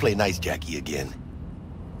 I'll play nice Jackie again.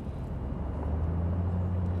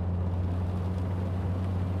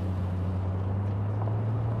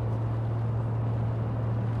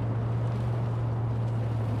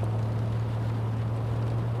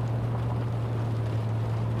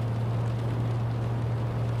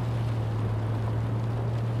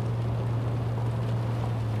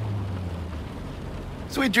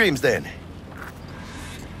 Sweet dreams, then.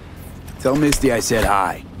 Tell Misty I said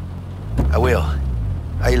hi. I will.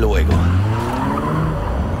 Ahí luego.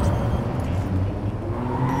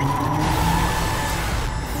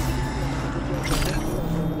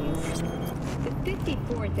 The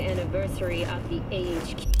 54th anniversary of the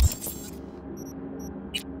AHQ.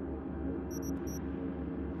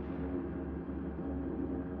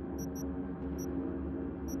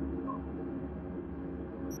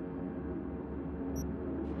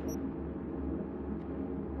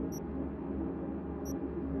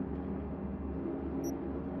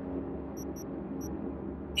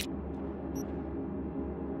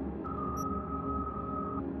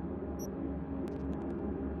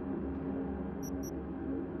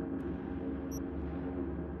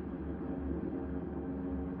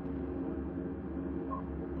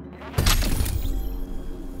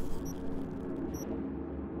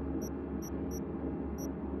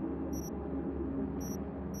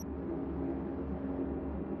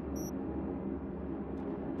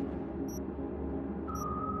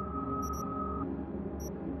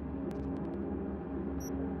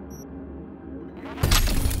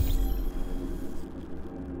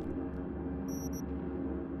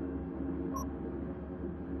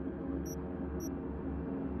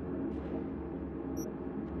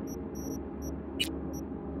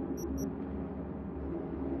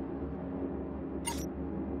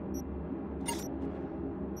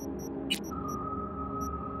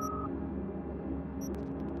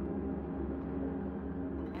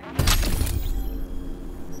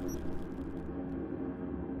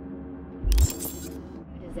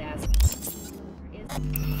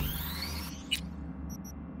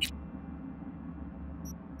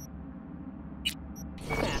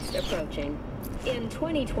 Fast approaching. In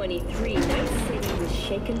 2023, Night City was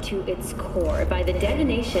shaken to its core by the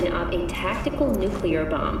detonation of a tactical nuclear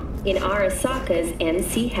bomb in Arasaka's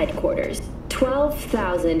NC headquarters.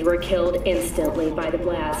 12,000 were killed instantly by the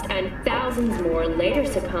blast, and thousands more later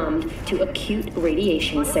succumbed to acute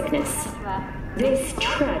radiation sickness. This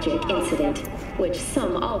tragic incident, which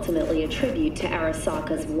some ultimately attribute to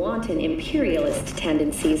Arasaka's wanton imperialist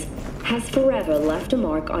tendencies, has forever left a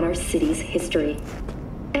mark on our city's history.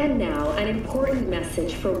 And now, an important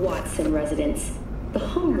message for Watson residents. The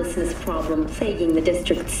homelessness problem plaguing the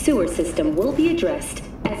district's sewer system will be addressed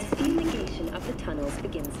as fumigation of the tunnels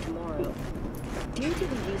begins tomorrow. Due to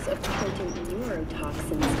the use of potent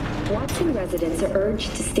neurotoxins, Watson residents are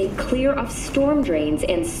urged to stay clear of storm drains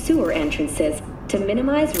and sewer entrances to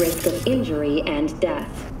minimize risk of injury and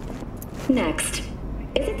death. Next,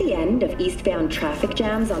 is it the end of eastbound traffic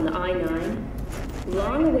jams on the I-9?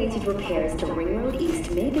 Long-awaited repairs to Ring Road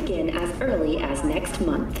East may begin as early as next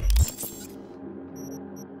month.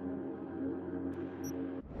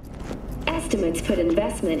 Estimates put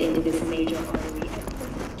investment into this major artery at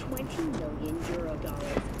close to 20 million euro dollars.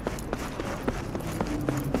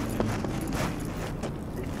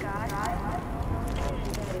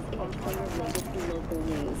 Latest local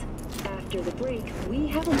news. After the break, we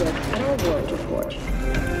have a look at our world report.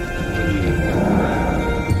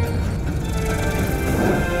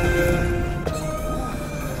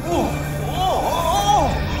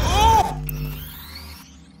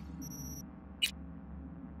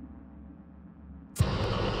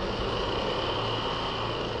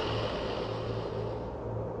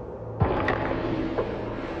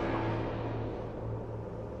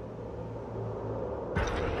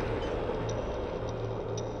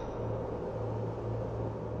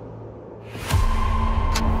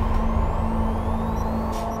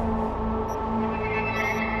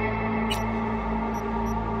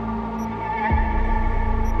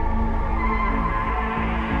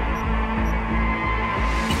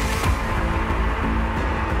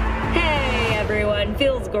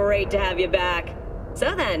 Feels great to have you back.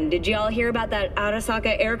 So then, did y'all hear about that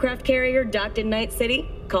Arasaka aircraft carrier docked in Night City?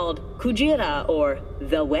 Called Kujira, or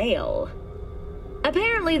the Whale.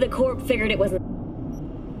 Apparently the Corp figured it wasn't...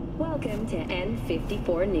 Welcome to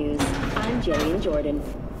N54 News. I'm Jillian Jordan.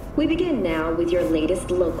 We begin now with your latest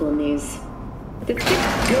local news. Good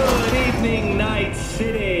evening, Night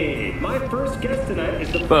City. My first guest tonight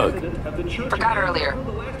is the president of the church. Forgot earlier.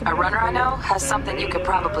 A runner I know has something you could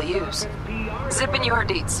probably use. Zip in your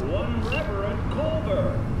deets. One Reverend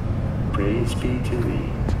Culver. Praise be to thee,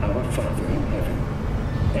 our Father in heaven.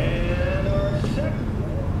 And our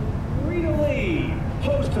second, Rita Lee,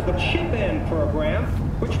 host of the Chip In program,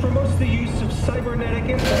 which promotes the use of cybernetic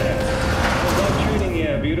implants. How's that treating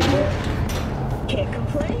you, beautiful? Can't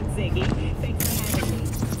complain, Ziggy. Thanks for having me.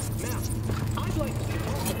 Now, I'd like to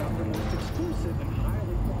talk about the most exclusive and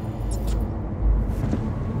highly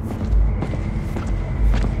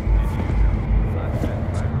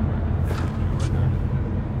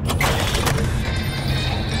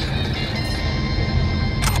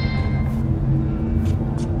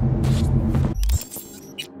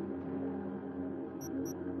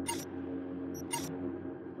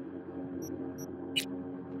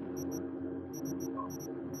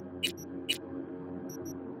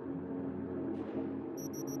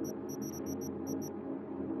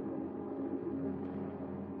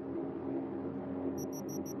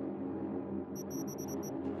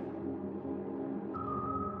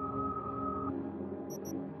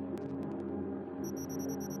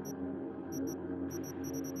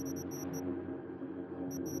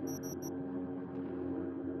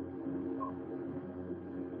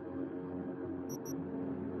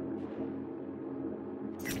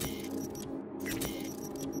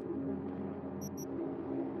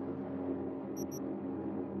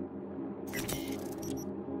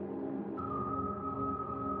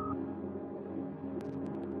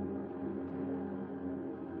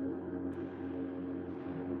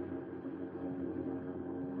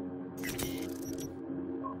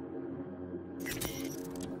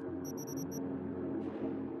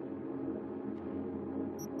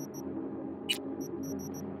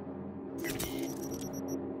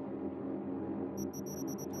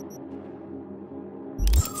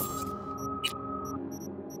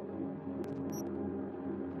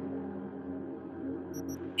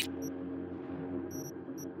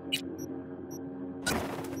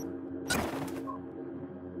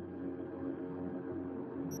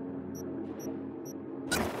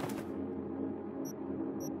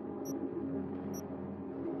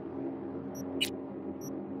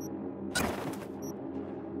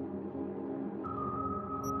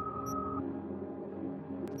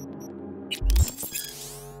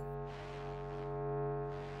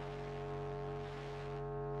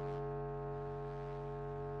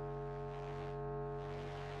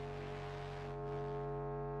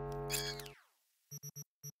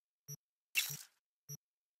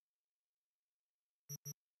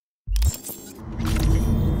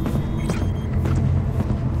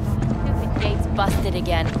Busted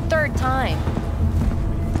again. Third time.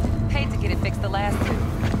 Paid to get it fixed the last two.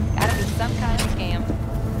 Gotta be some kind of scam.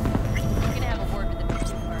 We're gonna have a word with the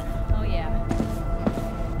burner. Oh yeah.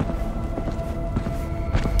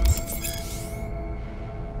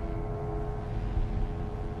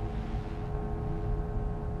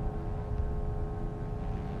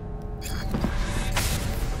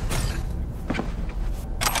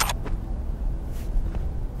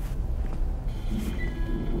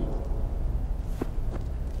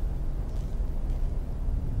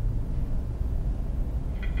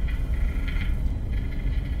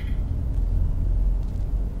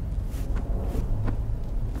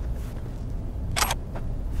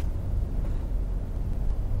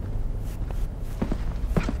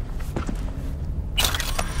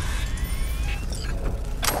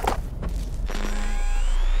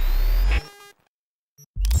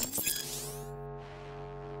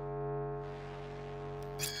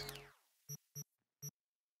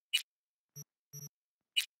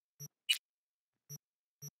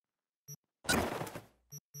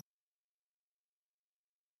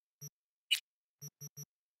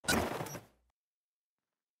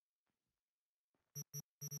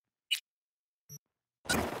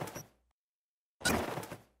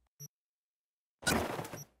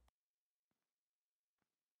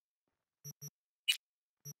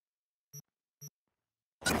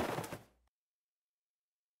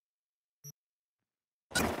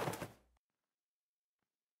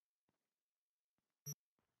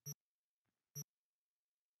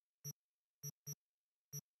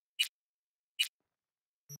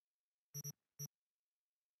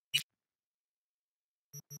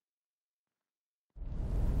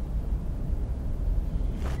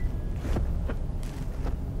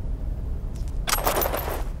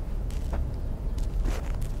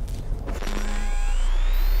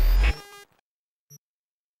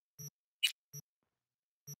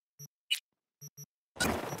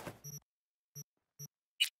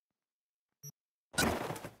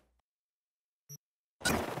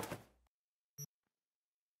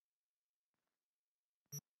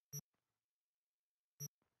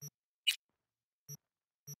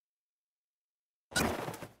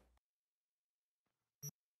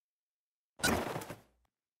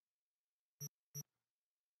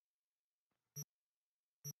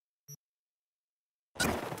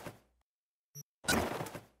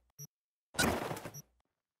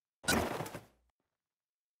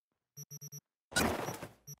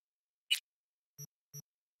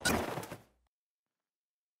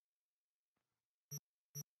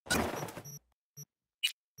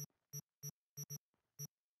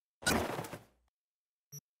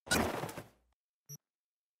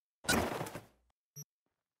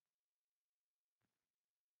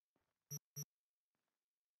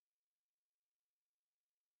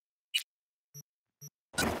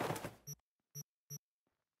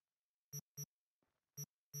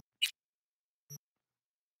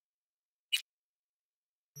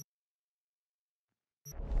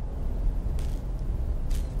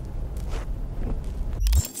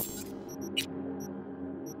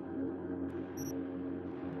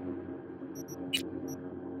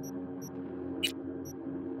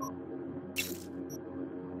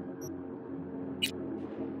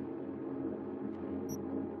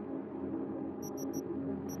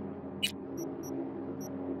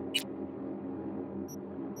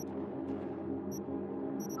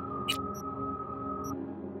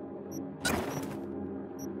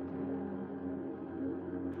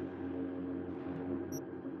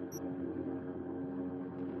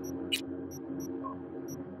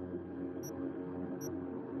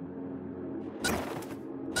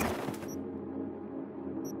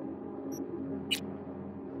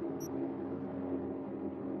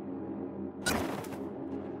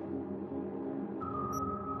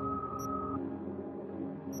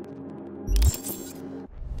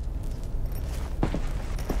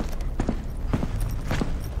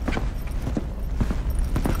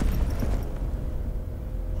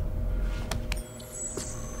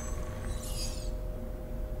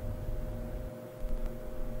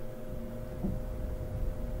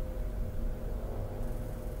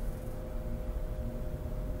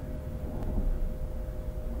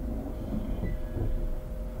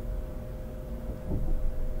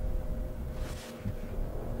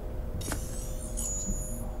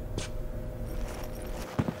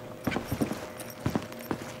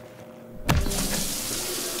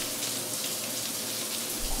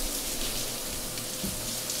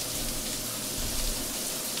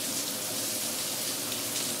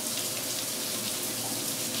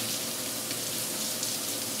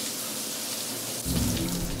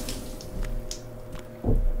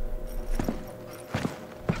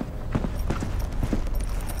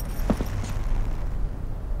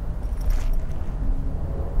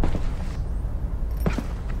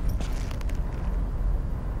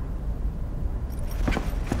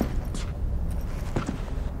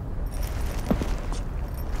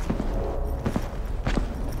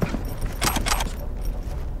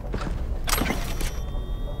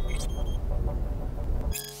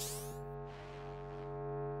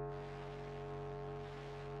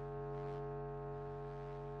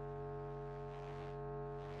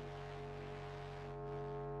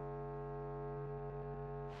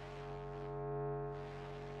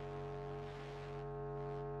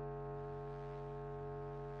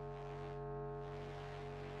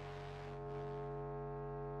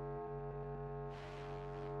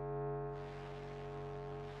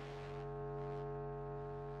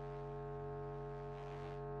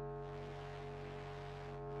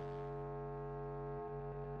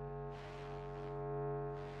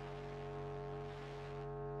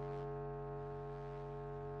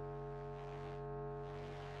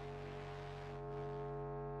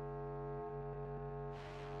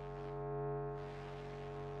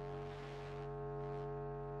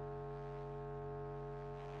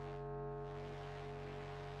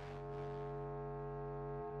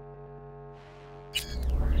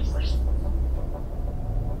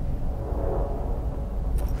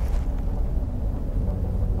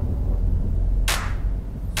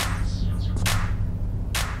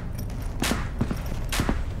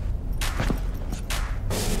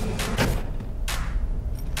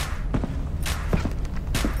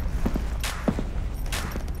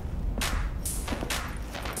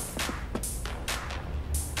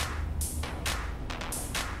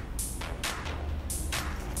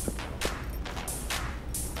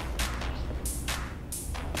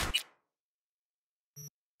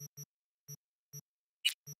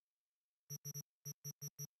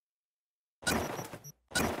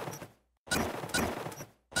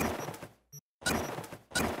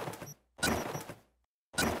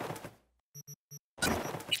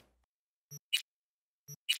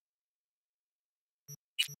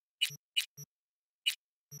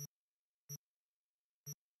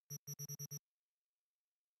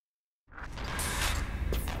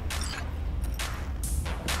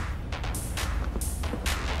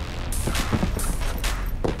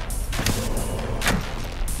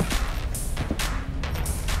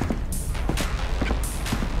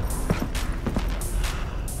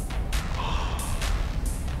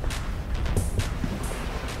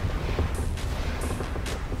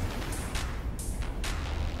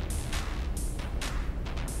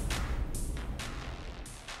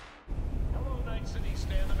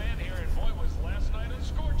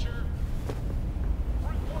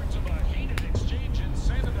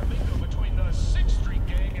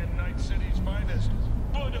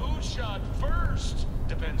 shot first.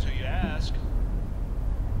 Depends who you ask.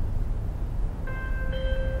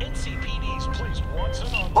 NCPD's placed Watson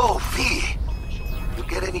on... Oh, V! You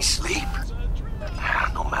get any sleep?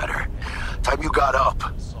 No matter. Time you got up.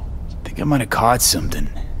 Think I might have caught something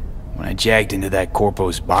when I jagged into that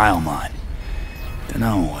Corpo's biomon.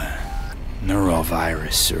 Dunno,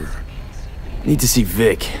 neurovirus or... Need to see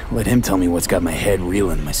Vic. Let him tell me what's got my head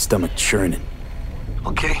reeling, my stomach churning.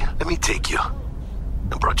 Okay, let me take you.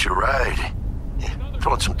 I brought you a ride.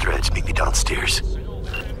 Throw on some threads, meet me downstairs. But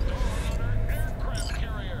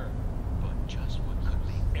just what could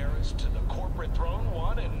the heiress to the corporate throne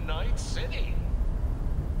want in Night City?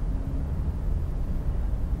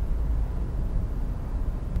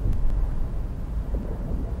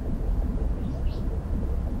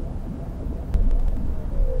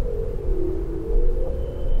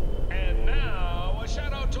 And now, a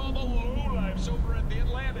shout out to all the lowlifes over at the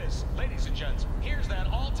Atlantis. Ladies and gents, here's that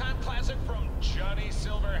all-time classic from Johnny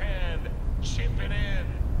Silverhand, chipping in.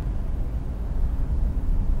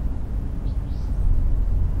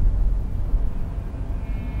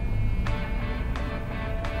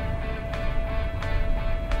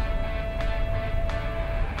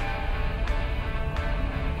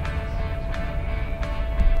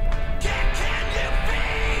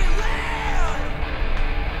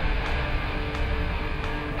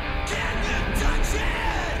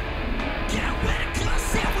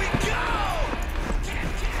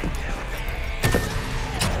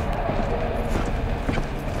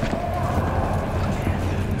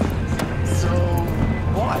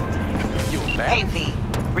 Hey, V.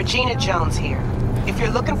 Regina Jones here. If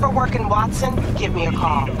you're looking for work in Watson, give me a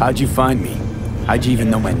call. How'd you find me? How'd you even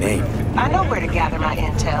know my name? I know where to gather my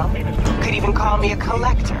intel. Could even call me a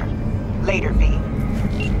collector. Later, V.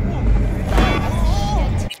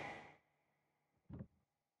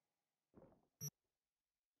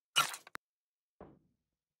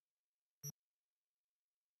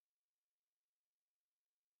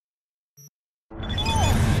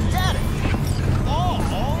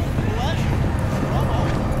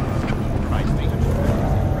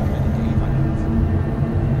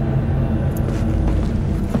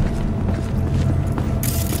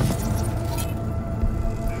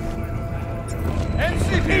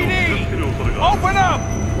 Open up!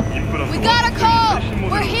 We got a call!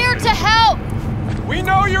 We're here to help! We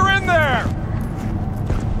know you're in there!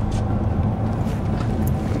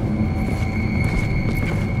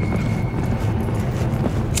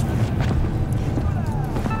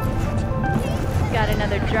 Got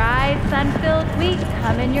another dry, sun-filled week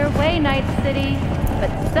coming your way, Night City.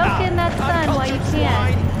 But soak in that sun while you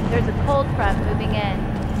can. There's a cold front moving in.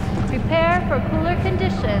 Prepare for cooler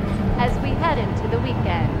conditions as we head into the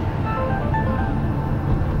weekend.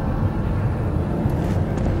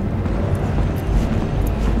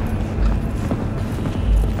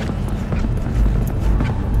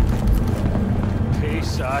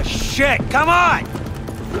 Piece of shit! Come on!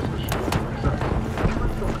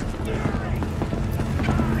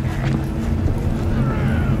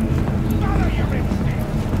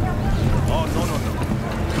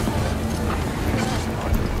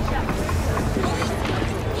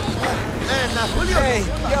 Hey,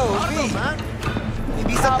 yo, V.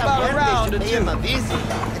 How about a round or two?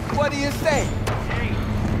 What do you say? Hey,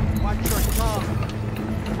 watch your tongue.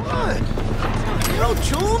 What? Bro,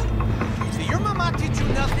 Chum? So your mama teach you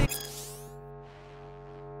nothing?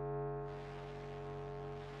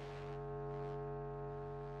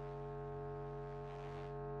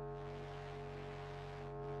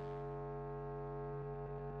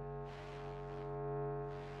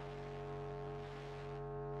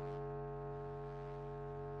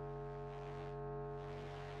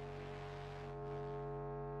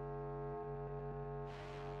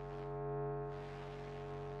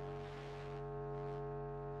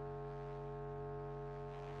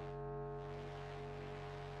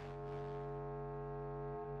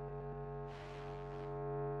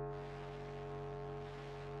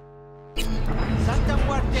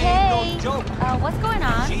 Hey, what's going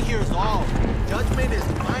on? She hears all. Judgment is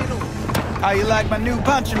final. How you like my new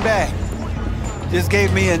punching bag? Just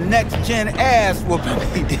gave me a next-gen ass whooping,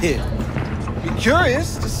 he did. Be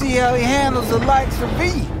curious to see how he handles the likes of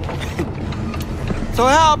V. So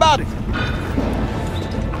how about it?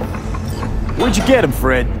 Where'd you get him,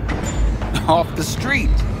 Fred? Off the street.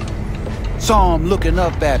 Saw him looking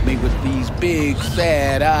up at me with these big,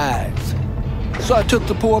 sad eyes. So I took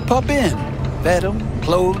the poor pup in. Fed him,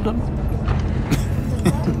 clothed him.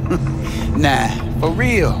 Nah, for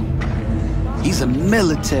real. He's a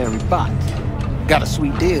military bot. Got a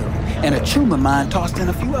sweet deal, and a tumor mine tossed in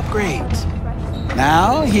a few upgrades.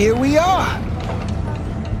 Now, here we are.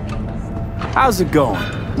 How's it going?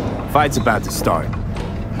 Fight's about to start.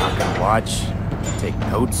 Not gonna watch, take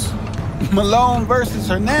notes. Malone versus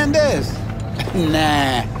Hernandez?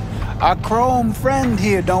 Nah. Our chrome friend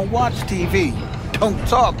here don't watch TV. Don't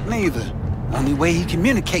talk neither. Only way he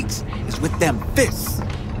communicates is with them fists.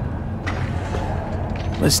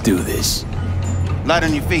 Let's do this. Light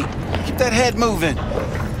on your feet. Keep that head moving.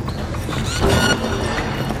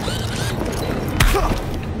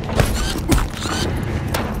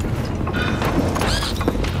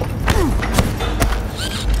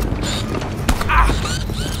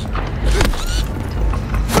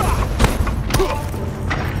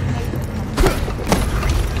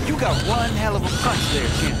 You got one hell of a punch there,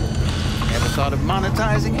 Jim. Ever thought of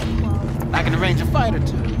monetizing it? I can arrange a fight or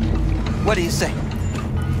two. What do you say?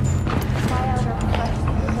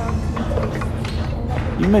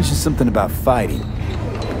 You mentioned something about fighting.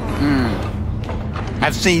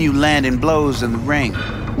 I've seen you landing blows in the ring.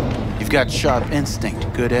 You've got sharp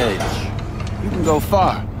instinct, good edge. You can go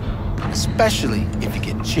far, especially if you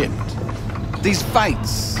get chipped. These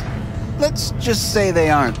fights, let's just say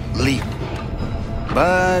they aren't lethal,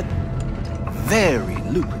 but very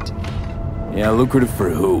lucrative. Yeah, lucrative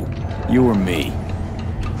for who? You or me?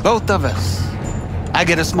 Both of us. I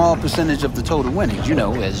get a small percentage of the total winnings, you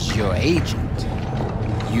know, as your agent.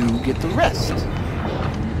 You get the rest.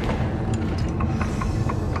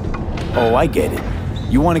 Oh, I get it.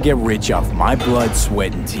 You want to get rich off my blood,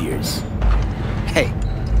 sweat, and tears. Hey,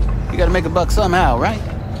 you gotta make a buck somehow, right?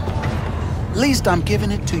 At least I'm giving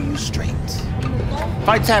it to you straight.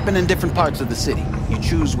 Fights happen in different parts of the city. You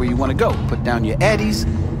choose where you want to go, put down your eddies,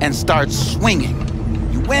 and start swinging.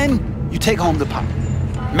 You win, you take home the pot.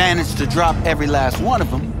 Manage to drop every last one of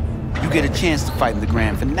them, you get a chance to fight in the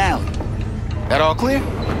grand finale. That all clear?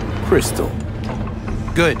 Crystal.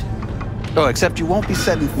 Good. Oh, except you won't be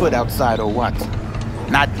setting foot outside Owatsu.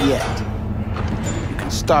 Not yet. You can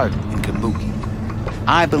start in Kabuki.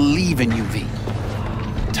 I believe in you, V.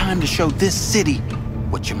 Time to show this city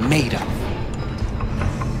what you're made of.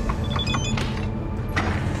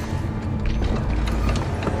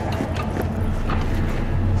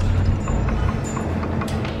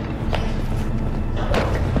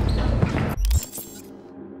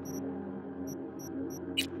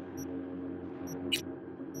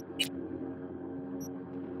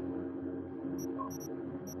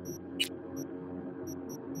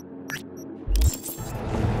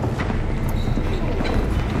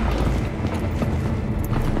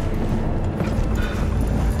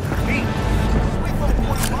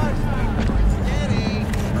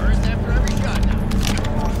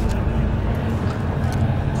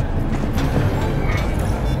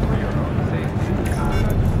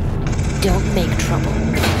 Don't make trouble.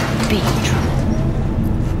 Be trouble.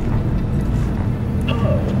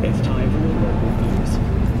 Oh, it's time for your local news.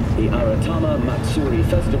 The Aratama Matsuri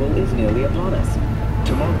Festival is nearly upon us.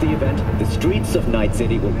 To mark the event, the streets of Night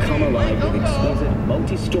City will come alive with exquisite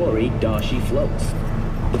multi-story dashi floats.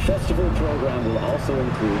 The festival program will also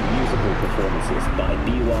include musical performances by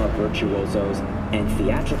biwa virtuosos and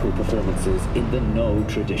theatrical performances in the No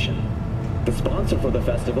tradition. The sponsor for the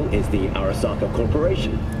festival is the Arasaka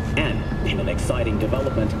Corporation, and in an exciting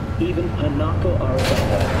development, even Hanako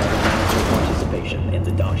Arasaka has announced her participation in the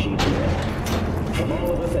dashi tour. From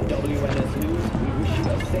all of us at WNS News, we wish you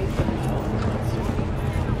a safe and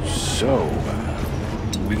fun. So,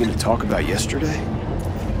 we gonna talk about yesterday?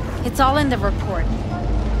 It's all in the report.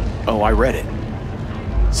 Oh, I read it.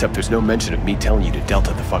 Except there's no mention of me telling you to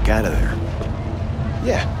Delta the fuck out of there.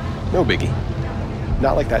 Yeah, no biggie.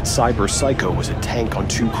 Not like that cyber psycho was a tank on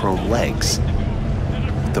 2 chrome legs.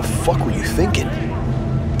 What the fuck were you thinking?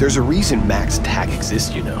 There's a reason Max TAC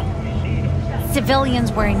exists, you know.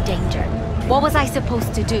 Civilians were in danger. What was I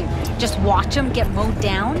supposed to do? Just watch them get mowed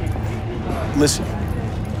down? Listen,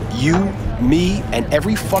 you, me, and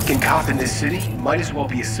every fucking cop in this city might as well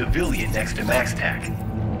be a civilian next to Max TAC.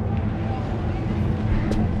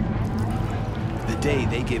 The day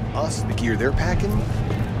they give us the gear they're packing,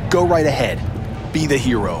 go right ahead. Be the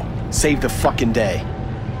hero. Save the fucking day.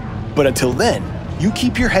 But until then, you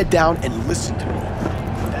keep your head down and listen to me.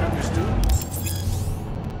 That understood?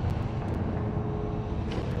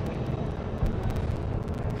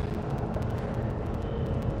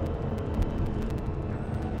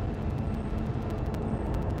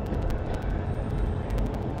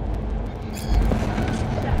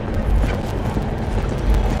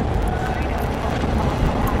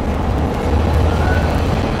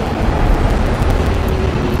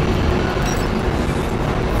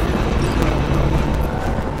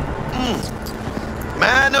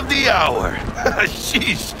 Hour.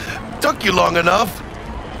 Sheesh, took you long enough.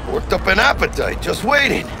 Worked up an appetite just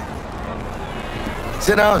waiting.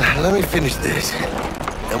 Sit down, let me finish this.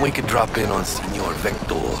 Then we can drop in on Senor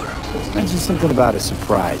Vector. You mentioned something about a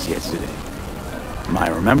surprise yesterday. Am I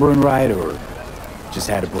remembering right, or just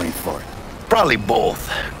had a brain fart? Probably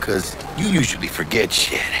both, because you usually forget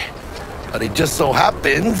shit. But it just so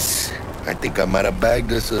happens, I think I might have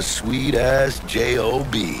bagged us a sweet-ass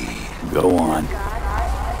J.O.B. Go on.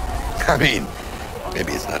 I mean,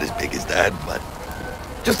 maybe it's not as big as that, but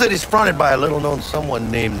just that it's fronted by a little-known someone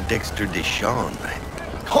named Dexter Deshawn.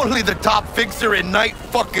 Only the top fixer in Night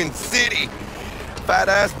fucking City.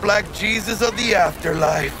 Fat-ass black Jesus of the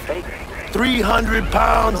afterlife. 300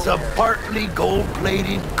 pounds of partly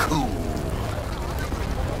gold-plated cool.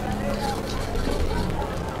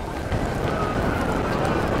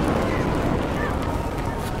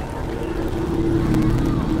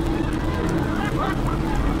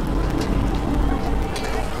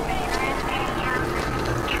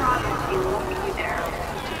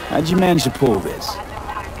 How'd you manage to pull this?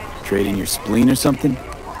 Trading your spleen or something?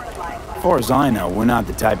 As far as I know, we're not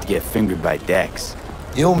the type to get fingered by Dex.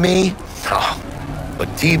 You, me? Oh, but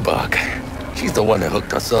T-Bug, she's the one that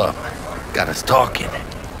hooked us up. Got us talking.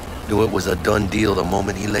 Knew it was a done deal the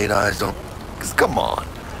moment he laid eyes on... Cause come on,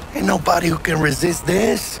 ain't nobody who can resist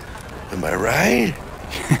this. Am I right?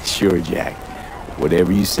 Sure, Jack.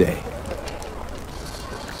 Whatever you say.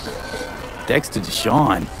 Dexter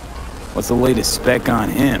Deshawn? What's the latest spec on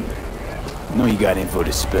him? I know you got info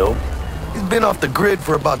to spill. He's been off the grid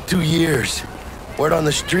for about 2 years. Word on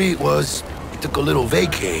the street was he took a little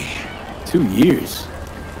vacay. 2 years?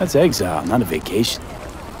 That's exile, not a vacation.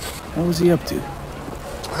 What was he up to?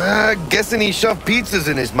 Guessing he shoved pizzas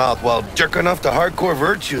in his mouth while jerking off to hardcore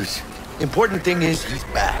virtues. Important thing is he's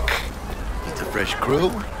back. It's a fresh crew,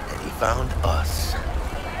 and he found us.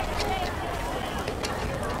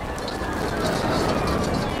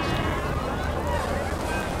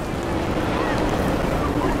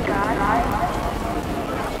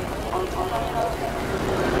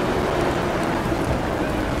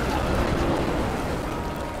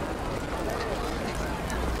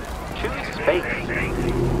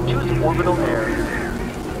 Choose orbital air.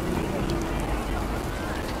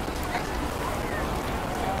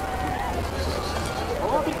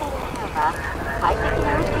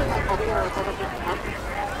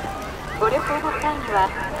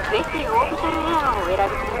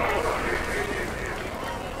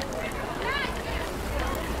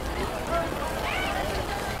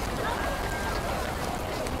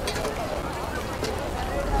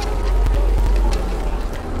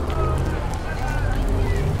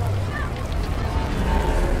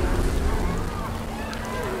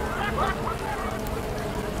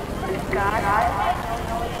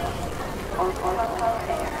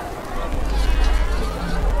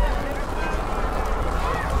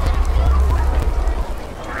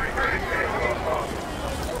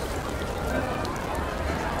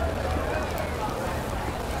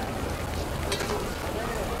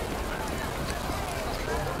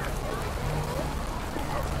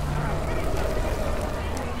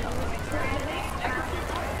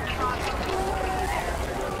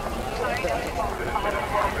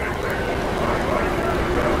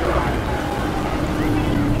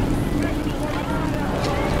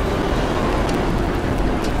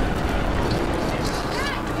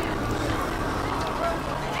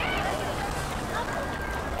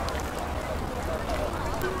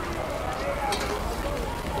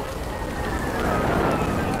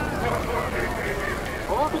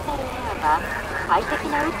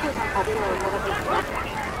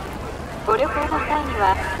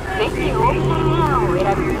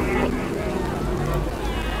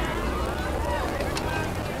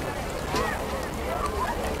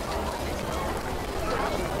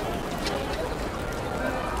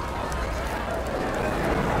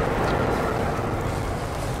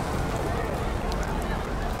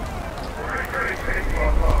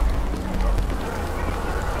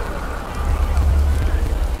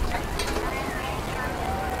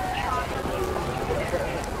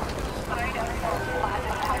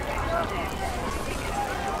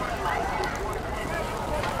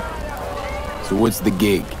 So what's the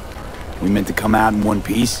gig? We meant to come out in one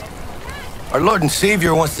piece? Our Lord and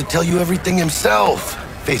Savior wants to tell you everything himself,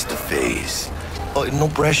 face to face. Oh, no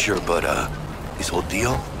pressure, but this whole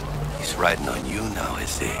deal, he's riding on you now,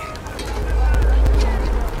 is he?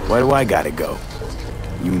 Why do I gotta go?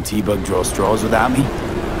 You and T-Bug draw straws without me?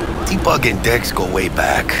 T-Bug and Dex go way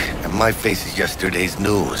back, and my face is yesterday's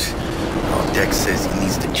news. Oh, Dex says he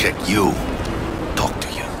needs to check you, talk to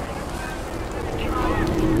you.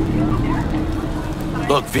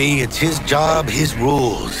 Look, V, it's his job, his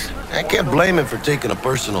rules. I can't blame him for taking a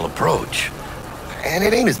personal approach. And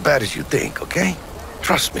it ain't as bad as you think, okay?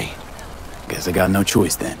 Trust me. Guess I got no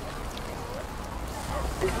choice then.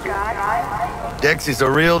 Dex is a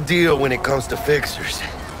real deal when it comes to fixers.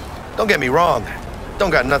 Don't get me wrong. Don't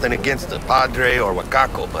got nothing against the Padre or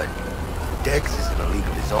Wakako, but Dex is in a league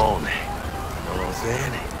of his own. You know what I'm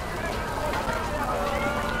saying?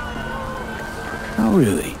 Oh,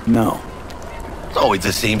 really? No. It's always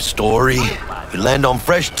the same story. You land on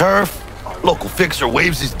fresh turf, local fixer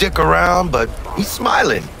waves his dick around, but he's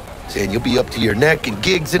smiling, saying you'll be up to your neck in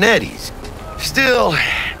gigs and eddies. Still,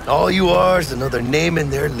 all you are is another name in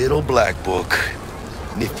their little black book.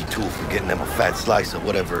 Nifty tool for getting them a fat slice of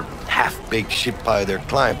whatever half-baked shit pie their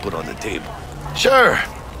client put on the table. Sure,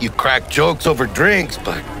 you crack jokes over drinks,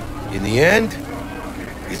 but in the end,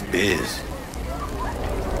 it's biz.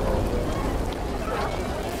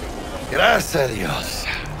 Gracias a Dios.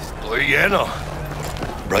 Estoy lleno.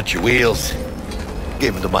 Brought your wheels.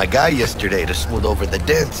 Gave them to my guy yesterday to smooth over the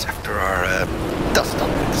dents after our, dust up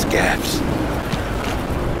with the scabs.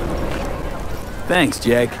 Thanks,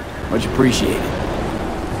 Jack. Much appreciated.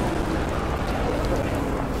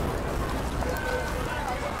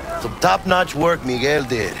 Some top-notch work Miguel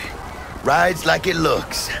did. Rides like it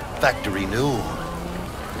looks. Factory new.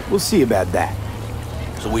 We'll see about that.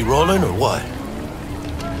 So we rolling or what?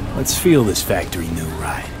 Let's feel this factory new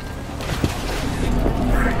ride.